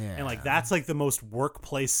him and like that's like the most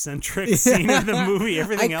workplace centric scene in the movie.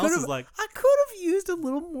 Everything else is like I could have used a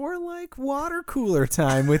little more like water cooler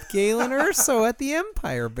time with Galen Erso at the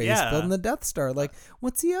Empire base Yeah. building the Death Star. Like,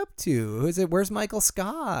 what's he up to? Who is it? Where's Michael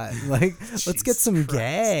Scott? Like, let's get some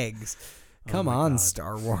gags. Come on,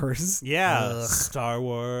 Star Wars. yeah, Ugh. Star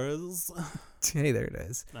Wars. Hey, there it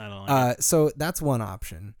is. I don't like it. So that's one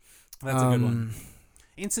option. That's a good one.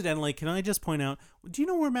 Incidentally, can I just point out? Do you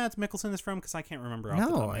know where Mads Mikkelsen is from? Because I can't remember off the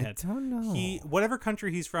top No, of my I head. don't know. Whatever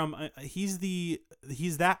country he's from, he's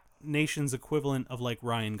that nation's equivalent of like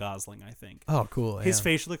Ryan Gosling, I think. Oh, cool. His yeah.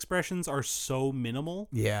 facial expressions are so minimal,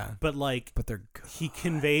 Yeah. but like But they're good. he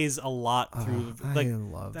conveys a lot through. Like,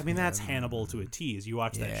 love I mean, that's him. Hannibal to a T. As you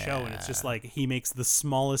watch that show, and it's just Yeah. like he makes the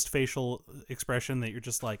smallest facial expression that you're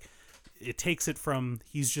just like. It takes it from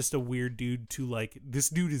he's just a weird dude to like this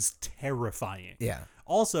dude is terrifying. Yeah.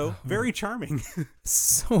 Also, very charming.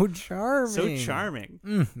 So charming. So charming.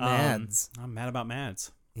 Mads. I'm mad about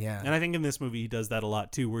Mads. Yeah. And I think in this movie he does that a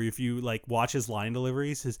lot too, where if you like watch his line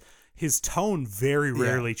deliveries, his tone very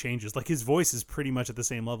rarely changes. Like his voice is pretty much at the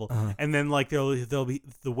same level. And then like there'll be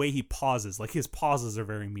the way he pauses, like his pauses are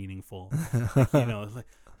very meaningful. Like, you know, like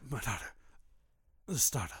my daughter.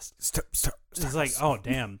 Stardust. It's like, oh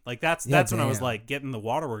damn. Like that's when I was damn. like getting the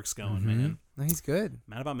waterworks going, man. No, he's good.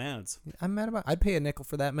 Mad about Mads. I'm mad about. I'd pay a nickel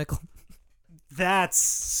for that Mickle. That's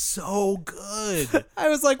so good. I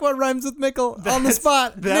was like, what rhymes with Mickle on the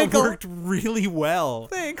spot? That Nickel. worked really well.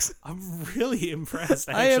 Thanks. I'm really impressed,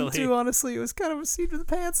 actually. I am too, honestly. It was kind of a seat of the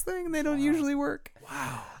pants thing. They don't usually work.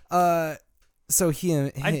 Wow. So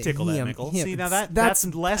I'd tickle that nickel. See, now that's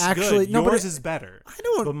less actually, good. no, but Yours is better. I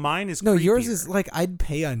don't. But mine is No, yours creepier. is like I'd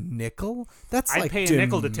pay a nickel. That's I'd like pay a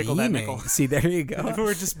nickel to tickle that demeaning. nickel. See, there you go. If we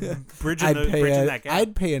were just bridging, I'd that gap.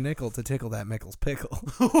 I'd pay a nickel to tickle that Mickle's pickle.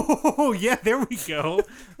 Oh, yeah, there we go.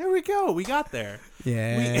 There we go. We got there.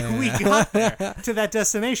 Yeah, We got there to that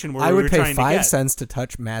destination where I we would were pay trying to 5 get. cents to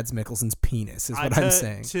touch Mads Mikkelsen's penis. Is what I'm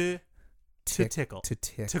saying. To tickle. To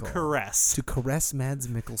tickle. To caress. To caress Mads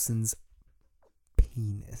Mikkelsen's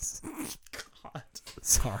penis. God.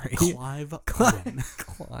 Sorry. Clive Owen.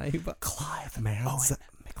 Clive Mads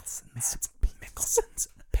Mikkelsen's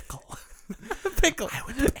pickle. Pickle. I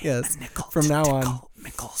would pay Yes. a nickel From to now tickle on,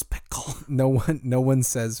 Mickle's pickle. no one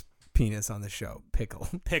says penis on the show. Pickle.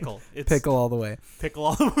 Pickle. It's Pickle all the way. Pickle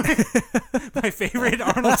all the way. My favorite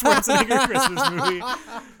Arnold Schwarzenegger Christmas movie.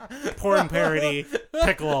 Porn parody.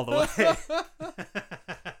 Pickle all the way.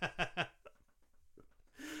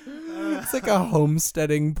 It's like a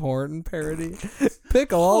homesteading porn parody.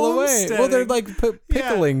 Pickle all the way. Well, they're like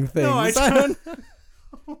pickling things. No, I don't.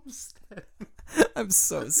 I'm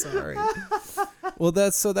so sorry. Well,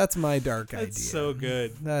 that's my dark idea. It's so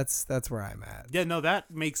good. That's where I'm at. Yeah, no, that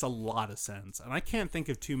makes a lot of sense. And I can't think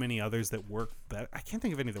of too many others that work better. I can't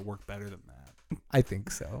think of any that work better than that. I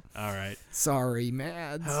think so. All right. Sorry,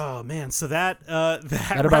 Mads. Oh man, so that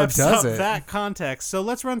about wraps does up it. that context. So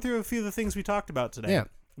let's run through a few of the things we talked about today. Yeah.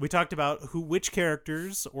 We talked about which character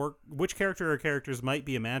or characters might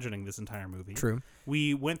be imagining this entire movie. True.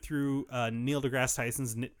 We went through Neil deGrasse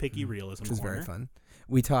Tyson's nitpicky realism, Which is corner. very fun.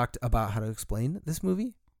 We talked about how to explain this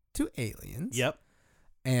movie to aliens. Yep.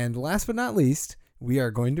 And last but not least, we are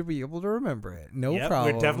going to be able to remember it. No Yep,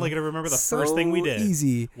 problem. we're definitely going to remember the So first thing we did.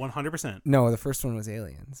 Easy. 100%. No, the first one was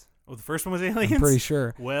aliens. Oh, the first one was aliens? I'm pretty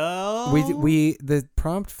sure. Well, We the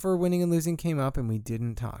prompt for winning and losing came up and we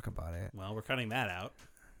didn't talk about it. Well, we're cutting that out.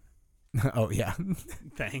 Oh yeah.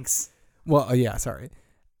 Thanks. Well, yeah, sorry.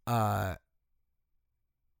 What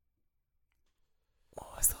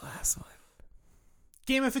was the last one?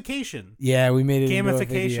 Gamification. Yeah, we made it into a video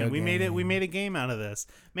Gamification. We game. made a game out of this.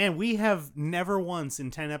 Man, we have never once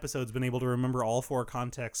in 10 episodes been able to remember all 4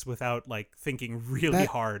 contexts without like thinking really That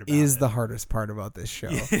hard about is it. the hardest part about this show.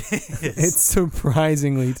 It is. It's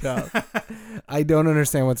surprisingly tough. I don't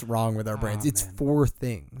understand what's wrong with our brains. It's man. 4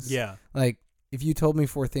 things. Yeah. Like, if you told me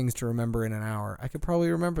 4 things to remember in an hour, I could probably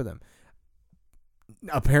remember them.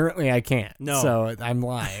 Apparently, I can't. No. So I'm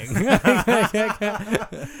lying. Especially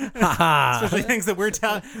things that we're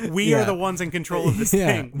telling. We are the ones in control of this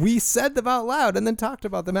thing. We said them out loud and then talked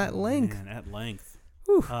about them at length. Man, at length.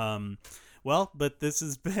 Whew. Well, but this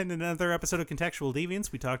has been another episode of Contextual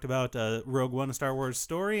Deviance. We talked about Rogue One, a Star Wars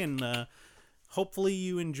story, and hopefully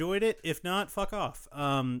you enjoyed it. If not, fuck off.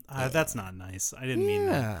 That's not nice. I didn't mean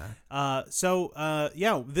that.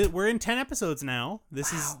 We're in 10 episodes now.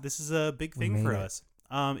 This is a big thing for us.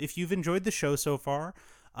 If you've enjoyed the show so far,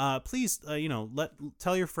 please tell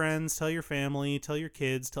your friends, tell your family, tell your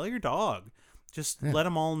kids, tell your dog. Just let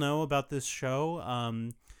them all know about this show.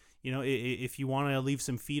 If you want to leave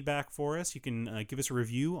some feedback for us, you can give us a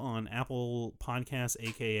review on Apple Podcasts,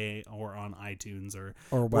 aka, or on iTunes, or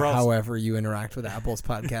however you interact with Apple's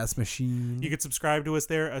podcast machine. You could subscribe to us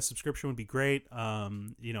there. A subscription would be great.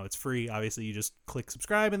 It's free. Obviously, you just click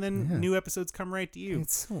subscribe, and then new episodes come right to you.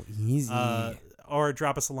 It's so easy. Or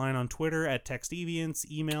drop us a line on Twitter at TextDeviance.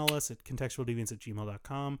 Email us at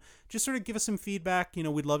contextualdeviance@gmail.com. Just sort of give us some feedback.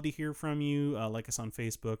 We'd love to hear from you. Like us on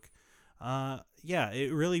Facebook.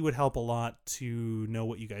 It really would help a lot to know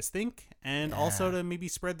what you guys think, and also to maybe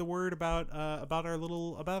spread the word about our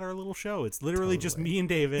little show. It's literally just me and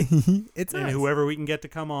David, It's and nice. whoever we can get to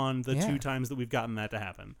come on the 2 times that we've gotten that to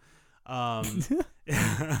happen.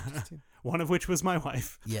 One of which was my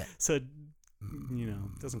wife. Yeah. So,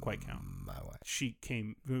 doesn't quite count. My wife. She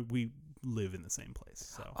came. We live in the same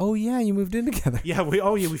place. So. Oh yeah, you moved in together. Yeah.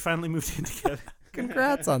 We finally moved in together.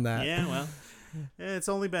 Congrats on that. Yeah. Well, it's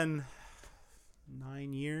only been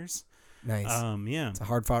 9 years. Nice. Yeah. It's a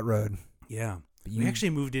hard fought road. Yeah. You- We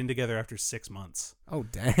actually moved in together after 6 months. Oh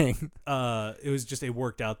dang. It was just, it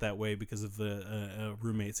worked out that way because of the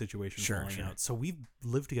roommate situation falling out. So we've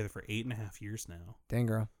lived together for 8.5 years now. Dang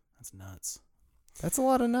girl. That's nuts. That's a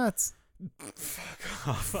lot of nuts.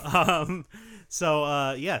 Thank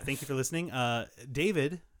you for listening.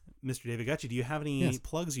 Mr. David Gutchie, do you have any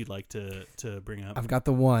plugs you'd like to bring up? I've got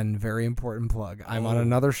the one very important plug. I'm on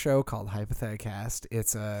another show called Hypotheticast.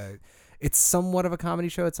 It's somewhat of a comedy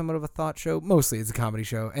show. It's somewhat of a thought show. Mostly it's a comedy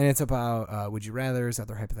show. And it's about Would You Rathers,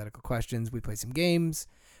 other hypothetical questions. We play some games.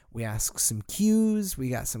 We ask some cues. We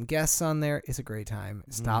got some guests on there. It's a great time.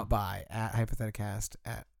 Stop by at Hypotheticast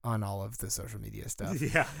on all of the social media stuff.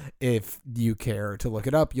 Yeah. If you care to look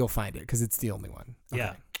it up, you'll find it because it's the only one. Okay.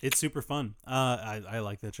 Yeah, it's super fun. I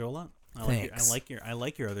like that show a lot. Thanks. I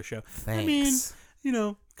like your other show. Thanks. I mean, you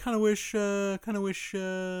know, kind of wish you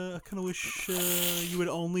would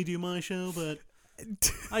only do my show, but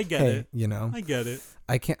I get it. You know, I get it.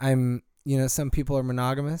 Some people are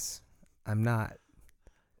monogamous. I'm not.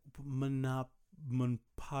 Podnonymous?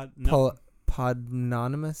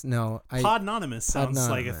 No. Podnonymous sounds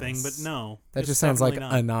like a thing, but no. That it's just sounds like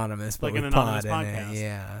definitely not. anonymous, but Like with an anonymous pod in podcast. it.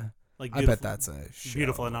 Yeah. Like I bet that's a show.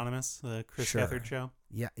 Beautiful Anonymous, the Chris Sure. Gethard show.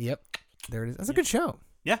 Yeah. Yep. There it is. That's a good show.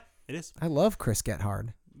 Yeah, it is. I love Chris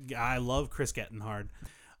Gethard. I love Chris Getting Hard.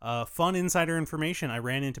 Fun insider information. I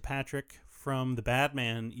ran into Patrick from The Bad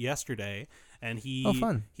Man yesterday, and he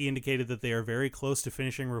indicated that they are very close to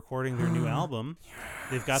finishing recording their new album. Yes.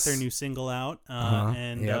 They've got their new single out,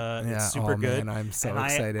 and it's super good. Man, I'm so and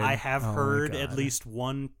excited. I have heard at least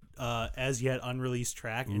one as yet unreleased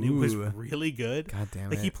track, and it was really good. God damn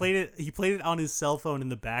like it! He played it on his cell phone in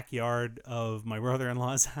the backyard of my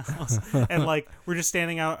brother-in-law's house, and like we're just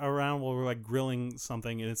standing around while we're like grilling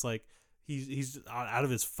something, and it's like he's out of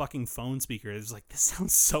his fucking phone speaker. It's like, this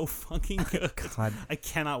sounds so fucking good. God. I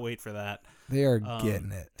cannot wait for that. They are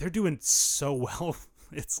getting it. They're doing so well.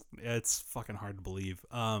 It's fucking hard to believe.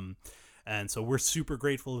 And so we're super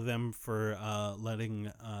grateful to them for letting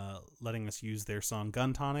us use their song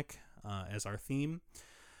Gun Tonic as our theme.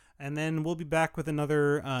 And then we'll be back with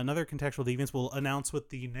another Contextual Deviance. We'll announce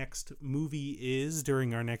what the next movie is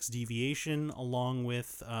during our next deviation, along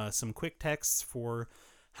with some quick texts for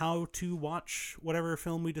how to watch whatever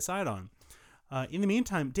film we decide on. In the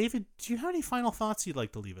meantime, David, do you have any final thoughts you'd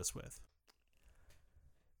like to leave us with?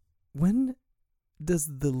 When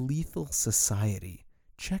does the Lethal Society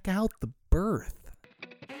check out The Birth?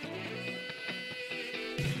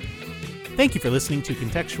 Thank you for listening to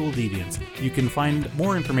Contextual Deviance. You can find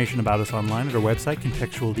more information about us online at our website,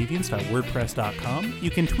 contextualdeviance.wordpress.com.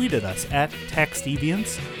 You can tweet at us at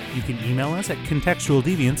textdeviance. You can email us at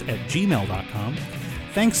contextualdeviance@gmail.com.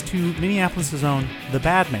 Thanks to Minneapolis' own The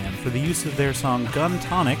Bad Man for the use of their song Gun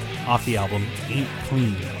Tonic off the album Ain't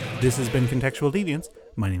Clean. This has been Contextual Deviance.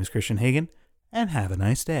 My name is Christian Hagen, and have a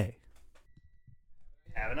nice day.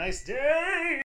 Have a nice day!